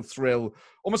was a real thrill,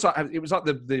 almost like it was like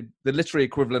the literary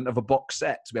equivalent of a box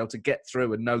set to be able to get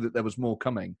through and know that there was more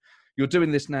coming. You're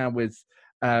doing this now with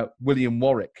William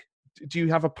Warwick. Do you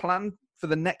have a plan for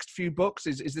the next few books?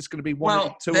 Is this going to be one,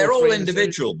 well, 2, or 3? They're all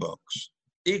individual books.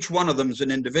 Each one of them is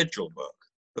an individual book.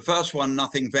 The first one,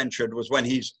 Nothing Ventured, was when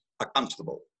he's a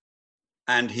constable,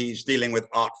 and he's dealing with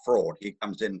art fraud. He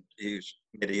comes in, he's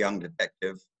made a young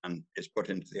detective and is put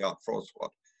into the art fraud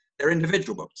squad. They're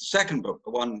individual books. The second book,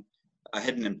 the one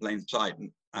Hidden in Plain Sight,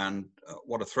 and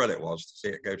what a thrill it was to see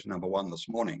it go to #1 this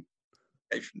morning.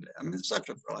 I mean, it's such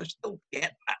a thrill. I still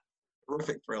get that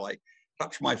terrific thrill. I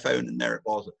touched my phone and there it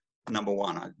was at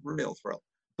 #1. A real thrill.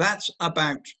 That's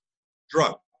about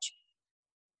drugs.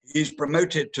 He's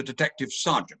promoted to detective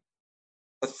sergeant.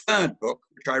 The third book,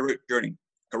 which I wrote during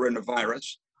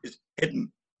coronavirus, is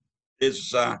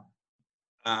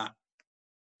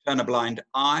Turn a Blind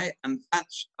Eye, and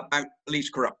that's about police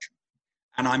corruption.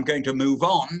 And I'm going to move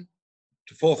on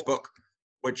to fourth book,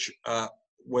 which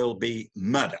will be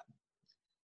Murder.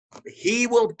 He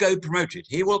will go promoted.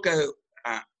 He will go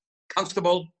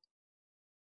constable,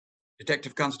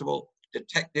 detective constable,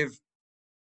 detective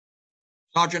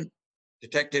sergeant,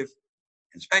 detective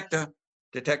inspector,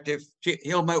 detective chief.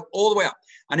 He'll move all the way up.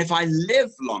 And if I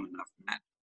live long enough, Matt,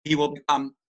 he will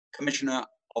become commissioner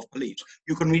of police.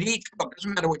 You can read each book. It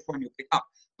doesn't matter which one you pick up,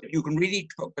 but you can read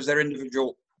each book because they're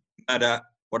individual murder,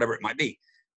 whatever it might be.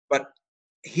 But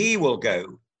he will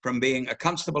go from being a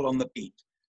constable on the beat,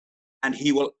 and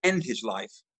he will end his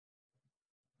life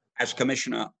as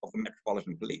commissioner of the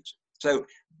Metropolitan Police. So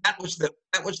that was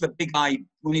the big idea.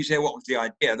 When you say what was the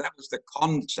idea, that was the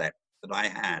concept that I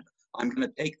had. I'm going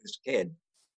to take this kid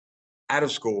out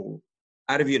of school,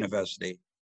 out of university,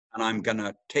 and I'm going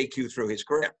to take you through his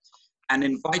career. And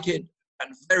invited a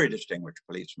very distinguished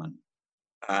policeman,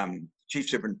 Chief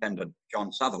Superintendent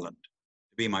John Sutherland,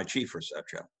 to be my chief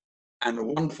researcher, and the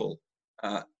wonderful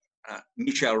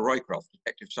Michelle Roycroft,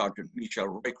 Detective Sergeant Michelle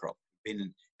Roycroft,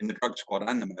 been in the drug squad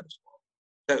and the murder squad.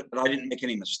 So that I didn't make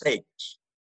any mistakes.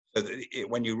 So that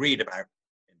when you read about,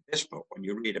 in this book, when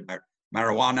you read about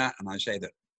marijuana, and I say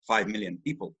that 5 million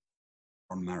people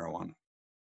are on marijuana.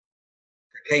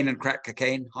 Cocaine and crack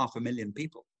cocaine, 500,000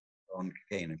 people are on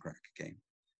cocaine and crack cocaine.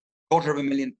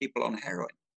 250,000 people on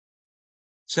heroin.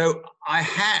 So I've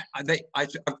got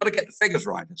to get the figures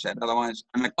right, I said, otherwise,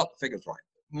 and I got the figures right.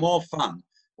 More fun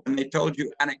when they told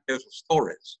you anecdotal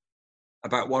stories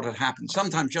about what had happened.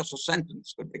 Sometimes just a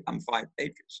sentence could become 5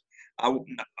 pages.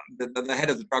 The head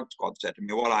of the drug squad said to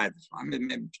me, well, I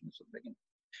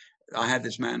had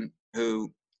this man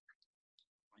who,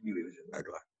 I knew he was a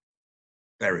burglar,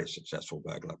 very successful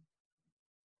burglar.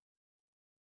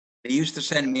 They used to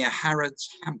send me a Harrods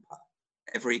hamper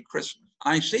every Christmas.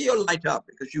 I see you light up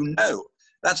because you know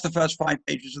that's the first 5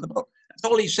 pages of the book. That's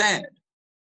all he said.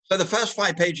 So the first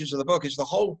 5 pages of the book is the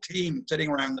whole team sitting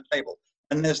around the table.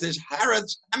 And there's this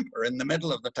Harrods hamper in the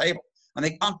middle of the table. And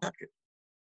they can't touch it.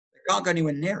 They can't go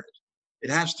anywhere near it. It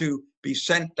has to be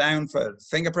sent down for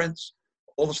fingerprints.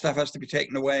 All the stuff has to be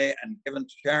taken away and given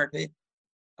to charity.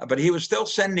 But he was still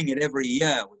sending it every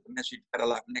year with the message, better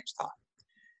luck next time.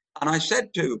 And I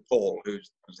said to Paul,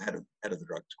 who's the head of the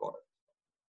drug squad,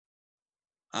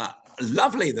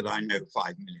 lovely that I know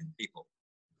 5 million people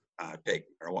take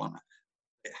marijuana.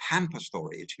 The hamper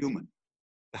story is human.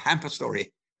 The hamper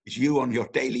story is you on your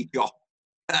daily job,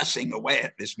 cursing away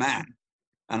at this man.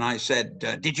 And I said,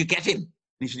 did you get him? And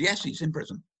he said, yes, he's in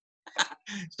prison.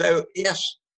 So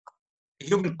yes,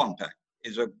 human contact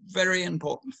is a very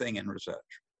important thing in research.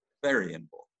 Very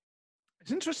important.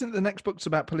 It's interesting that the next book's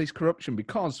about police corruption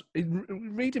because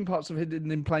reading parts of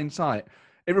Hidden in Plain Sight,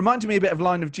 it reminded me a bit of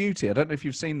Line of Duty. I don't know if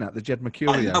you've seen that, the Jed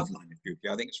Mercurio. I love Line of Duty.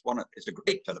 I think it's a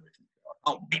great television show.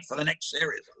 I can't wait for the next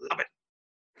series. I love it.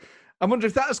 I wonder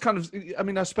if that is kind of, I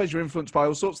mean, I suppose you're influenced by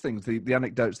all sorts of things, the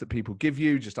anecdotes that people give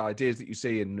you, just ideas that you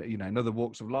see in other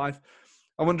walks of life.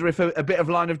 I wonder if a bit of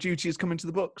Line of Duty has come into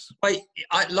the books.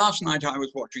 Last night I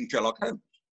was watching Sherlock Holmes.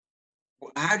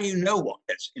 How do you know what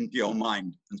gets into your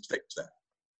mind and sticks there?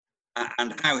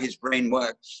 And how his brain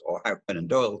works, or how Conan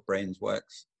Doyle's brain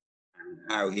works, and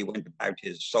how he went about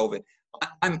his solving.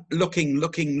 I'm looking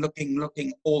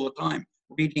all the time,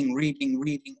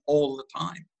 reading all the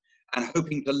time, and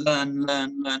hoping to learn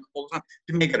all the time.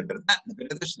 To me, I get a bit of that, and a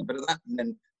bit of this, and a bit of that, and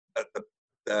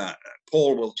then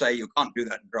Paul will say, you can't do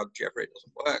that in drug, Jeffrey, it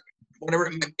doesn't work, whatever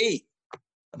it may be.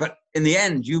 But in the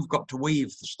end, you've got to weave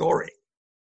the story.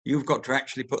 You've got to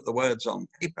actually put the words on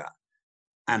paper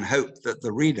and hope that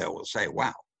the reader will say,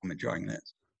 wow, I'm enjoying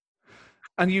this.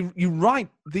 And you write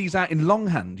these out in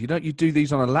longhand. You do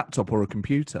these on a laptop or a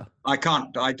computer. I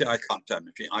can't turn the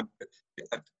machine.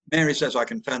 Mary says I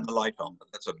can turn the light on, but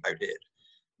that's about it.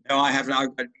 No, I have now.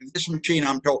 This machine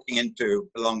I'm talking into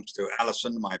belongs to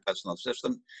Alison, my personal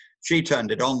assistant. She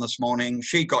turned it on this morning.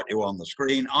 She got you on the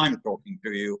screen. I'm talking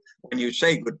to you. When you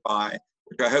say goodbye,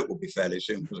 which I hope will be fairly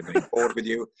soon because I'm getting bored with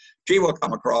you, she will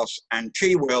come across and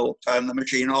she will turn the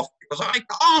machine off because I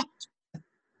can't.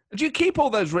 Do you keep all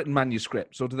those written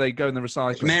manuscripts, or do they go in the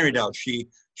recycling? Mary does.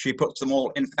 She puts them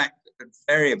all. In fact,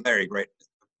 very, very great.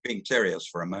 Being serious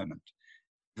for a moment,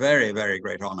 very, very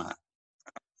great honour.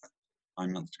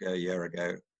 9 months ago, a year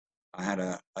ago, I had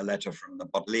a letter from the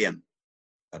Bodleian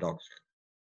at Oxford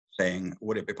saying,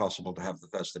 would it be possible to have the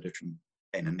first edition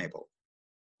Cain and Abel?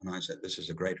 And I said, this is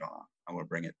a great honour. I will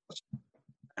bring it.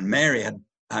 And Mary had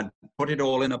put it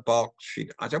all in a box.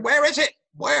 I said, where is it?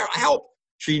 Where? Help!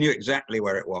 She knew exactly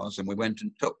where it was. And we went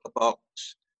and took the box,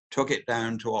 took it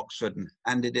down to Oxford and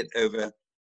handed it over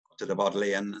to the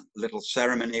Bodleian. Little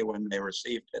ceremony when they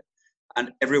received it.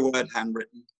 And every word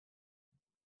handwritten.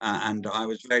 And I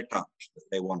was very touched that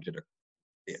they wanted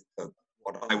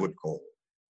what I would call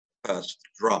first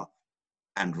draft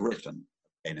and written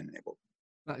Cain and Abel.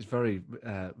 That is very,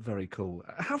 very cool.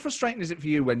 How frustrating is it for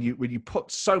you when you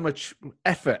put so much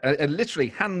effort, and literally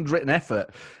handwritten effort,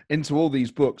 into all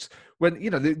these books? When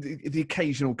the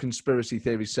occasional conspiracy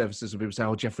theory surfaces, and people say,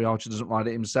 "Oh, Jeffrey Archer doesn't write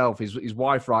it himself; his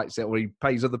wife writes it, or he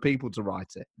pays other people to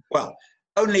write it." Well,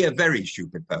 only a very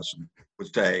stupid person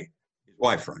would say his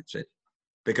wife writes it,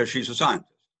 because she's a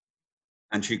scientist,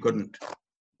 and she couldn't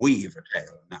weave a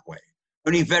tale in that way.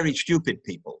 Only very stupid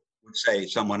people would say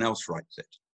someone else writes it.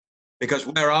 Because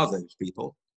where are those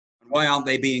people? And why aren't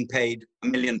they being paid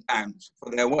 £1 million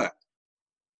for their work?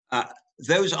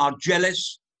 Those are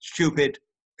jealous, stupid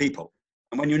people.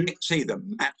 And when you see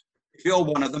them, Matt, if you're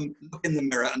one of them, look in the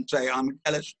mirror and say, I'm a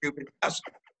jealous, stupid person.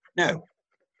 No.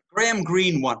 Graham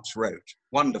Greene once wrote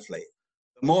wonderfully,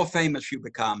 the more famous you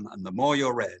become and the more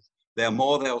you're read,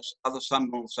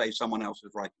 someone will say someone else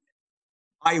is writing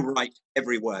it. I write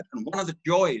every word. And one of the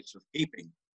joys of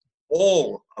keeping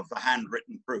all of the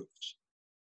handwritten proofs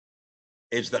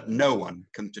is that no one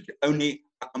can, only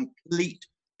a complete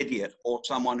idiot or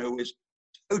someone who is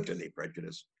totally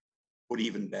prejudiced would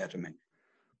even dare to mention.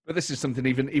 But this is something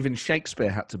even Shakespeare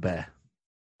had to bear.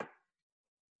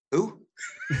 Who?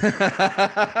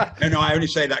 No, I only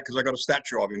say that because I got a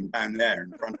statue of him down there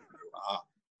in front of you.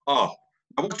 Now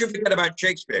what do you forget about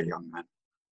Shakespeare, young man?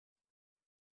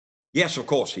 Yes, of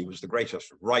course, he was the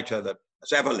greatest writer that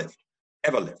has ever lived.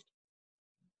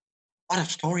 What a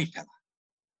storyteller.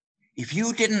 If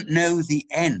you didn't know the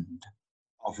end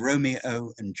of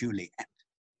Romeo and Juliet,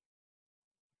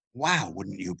 wow,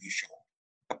 wouldn't you be shocked?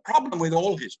 The problem with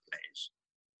all his plays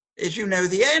is you know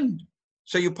the end.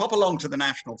 So you pop along to the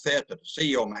National Theatre to see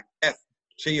your Macbeth,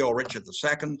 to see your Richard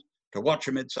II, to watch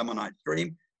A Midsummer Night's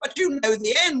Dream, but you know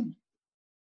the end.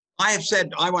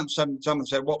 Someone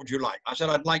said, what would you like? I said,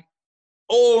 I'd like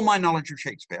all my knowledge of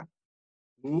Shakespeare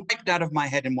wiped out of my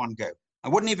head in one go. I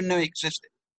wouldn't even know he existed.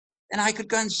 And I could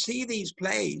go and see these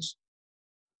plays.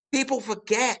 People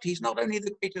forget he's not only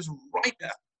the greatest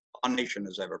writer our nation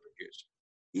has ever produced,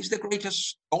 he's the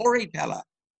greatest storyteller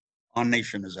our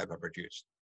nation has ever produced.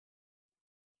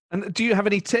 And do you have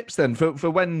any tips then for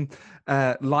when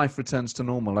life returns to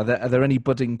normal? Are there any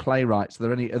budding playwrights?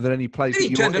 Are there any plays that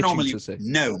you want to see?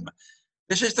 No.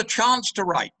 This is the chance to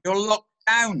write. You're locked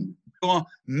down. You're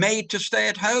made to stay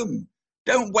at home.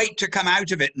 Don't wait to come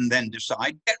out of it and then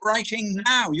decide. Get writing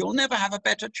now. You'll never have a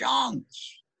better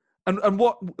chance. And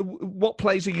what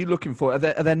plays are you looking for? Are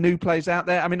there new plays out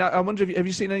there? I mean, I wonder, have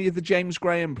you seen any of the James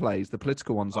Graham plays, the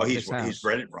political ones? Oh, he's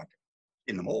brilliant writer.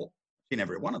 In them all. Seen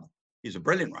every one of them. He's a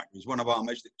brilliant writer. He's one of our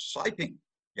most exciting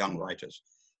young writers.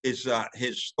 His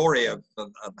story of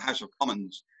the House of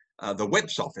Commons, the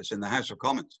whip's office in the House of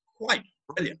Commons, quite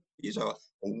brilliant. He's a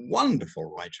wonderful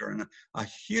writer and a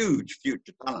huge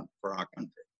future talent for our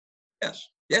country.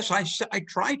 Yes, I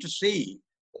try to see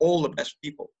all the best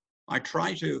people. I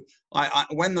try to,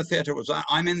 when the theatre was,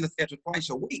 I'm in the theatre twice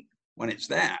a week when it's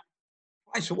there.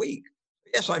 Twice a week.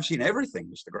 Yes, I've seen everything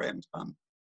Mr. Graham's done.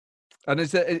 And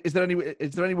is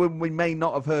there anyone we may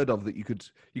not have heard of that you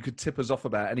could tip us off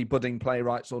about? Any budding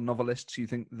playwrights or novelists you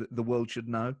think that the world should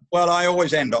know? Well, I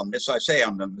always end on this. I say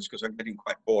end on this because I'm getting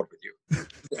quite bored with you.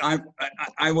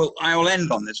 I will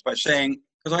end on this by saying,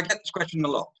 because I get this question a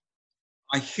lot.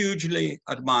 I hugely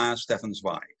admire Stefan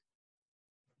Zweig,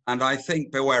 and I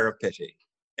think Beware of Pity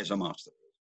is a masterpiece.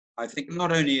 I think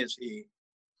not only is he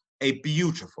a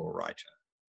beautiful writer,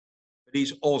 but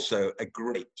he's also a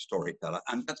great storyteller,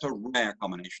 and that's a rare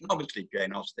combination. Obviously,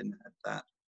 Jane Austen had that.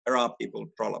 There are people,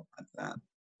 Trollope had that.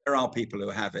 There are people who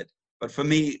have it. But for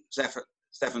me,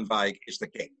 Stefan Zweig is the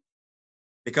king,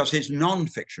 because his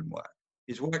non-fiction work,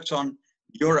 his works on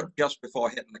Europe just before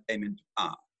Hitler came into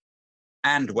power,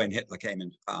 and when Hitler came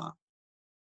into power,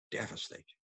 devastating.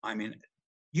 I mean,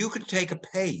 you could take a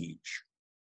page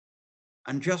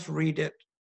and just read it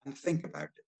and think about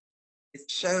it.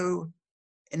 It's so,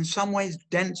 in some ways,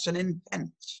 dense and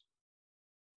intense.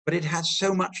 but it has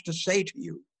so much to say to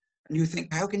you. And you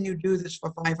think, how can you do this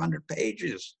for 500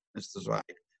 pages, Mr. Zweig?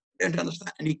 I don't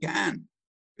understand. And he can,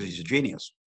 because he's a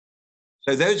genius.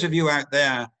 So those of you out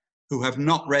there who have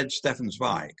not read Stefan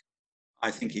Zweig, I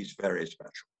think he's very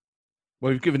special.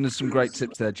 Well, you've given us some great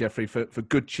tips there, Geoffrey, for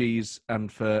good cheese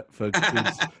and for good,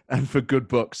 and for good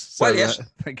books. So, well, yes,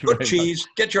 thank you good very cheese,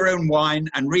 much. Get your own wine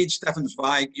and read Stefan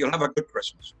Zweig. You'll have a good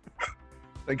Christmas.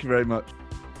 Thank you very much.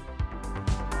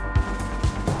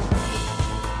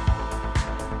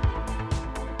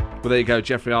 Well, there you go,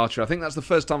 Geoffrey Archer. I think that's the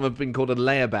first time I've been called a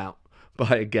layabout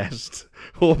by a guest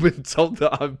or been told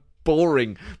that I'm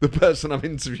boring the person I've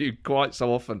interviewed quite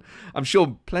so often. I'm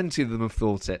sure plenty of them have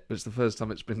thought it, but it's the first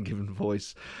time it's been given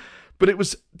voice. But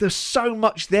there's so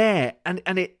much there, and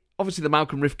it obviously the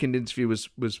Malcolm Rifkind interview was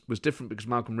different because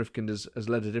Malcolm Rifkind has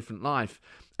led a different life.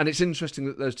 And it's interesting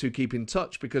that those two keep in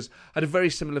touch, because I had a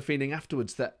very similar feeling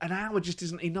afterwards that an hour just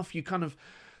isn't enough.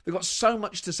 They've got so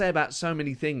much to say about so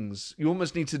many things. You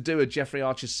almost need to do a Geoffrey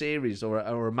Archer series or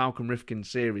a Malcolm Rifkind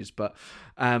series. But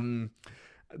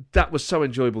that was so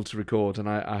enjoyable to record, and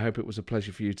I hope it was a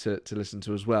pleasure for you to listen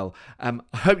to as well. I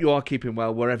hope you are keeping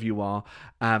well wherever you are.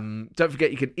 Don't forget,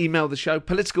 you can email the show,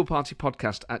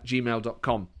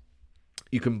 politicalpartypodcast@gmail.com.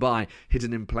 You can buy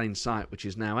Hidden in Plain Sight, which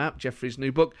is now out, Geoffrey's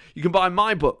new book. You can buy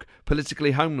my book,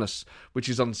 Politically Homeless, which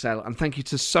is on sale. And thank you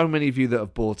to so many of you that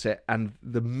have bought it, and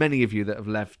the many of you that have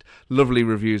left lovely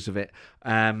reviews of it.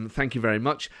 Thank you very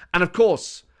much. And of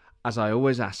course, as I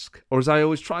always ask, or as I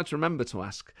always try to remember to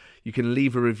ask, you can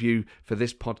leave a review for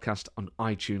this podcast on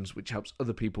iTunes, which helps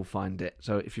other people find it.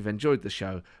 So if you've enjoyed the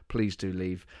show, please do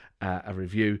leave a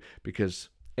review, because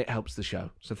it helps the show.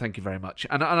 So thank you very much.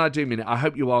 And I do mean it. I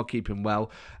hope you are keeping well.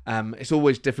 It's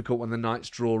always difficult when the nights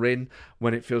draw in,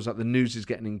 when it feels like the news is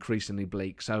getting increasingly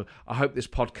bleak. So I hope this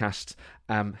podcast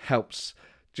helps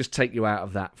just take you out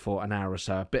of that for an hour or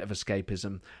so. A bit of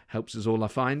escapism helps us all, I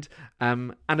find.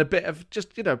 And a bit of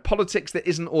just, politics that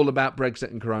isn't all about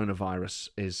Brexit and coronavirus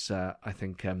is, I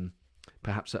think,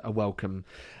 perhaps a welcome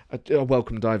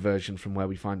diversion from where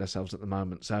we find ourselves at the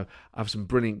moment. So I have some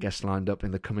brilliant guests lined up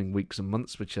in the coming weeks and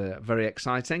months, which are very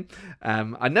exciting.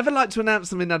 I never like to announce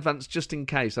them in advance just in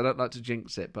case. I don't like to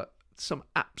jinx it, but some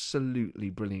absolutely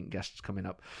brilliant guests coming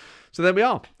up. So there we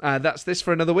are. That's this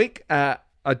for another week.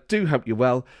 I do hope you're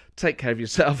well. Take care of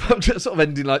yourself. I'm just sort of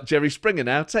ending like Jerry Springer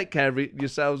now. Take care of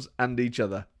yourselves and each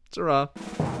other. Ta-ra.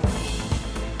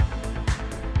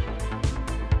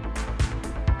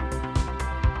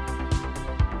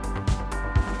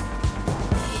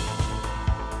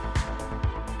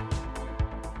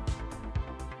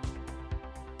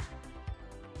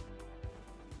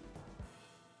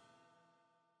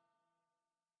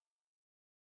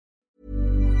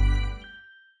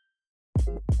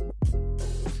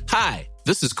 Hi,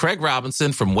 this is Craig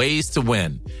Robinson from Ways to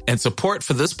Win, and support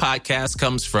for this podcast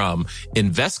comes from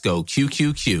Invesco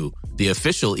QQQ, the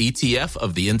official ETF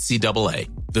of the NCAA.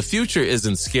 The future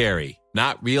isn't scary.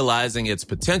 Not realizing its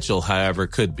potential, however,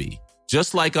 could be.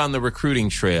 Just like on the recruiting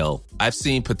trail, I've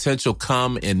seen potential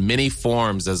come in many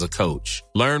forms as a coach.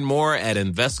 Learn more at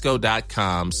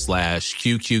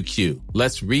Invesco.com/QQQ.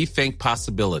 Let's rethink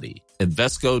possibility.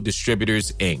 Invesco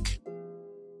Distributors, Inc.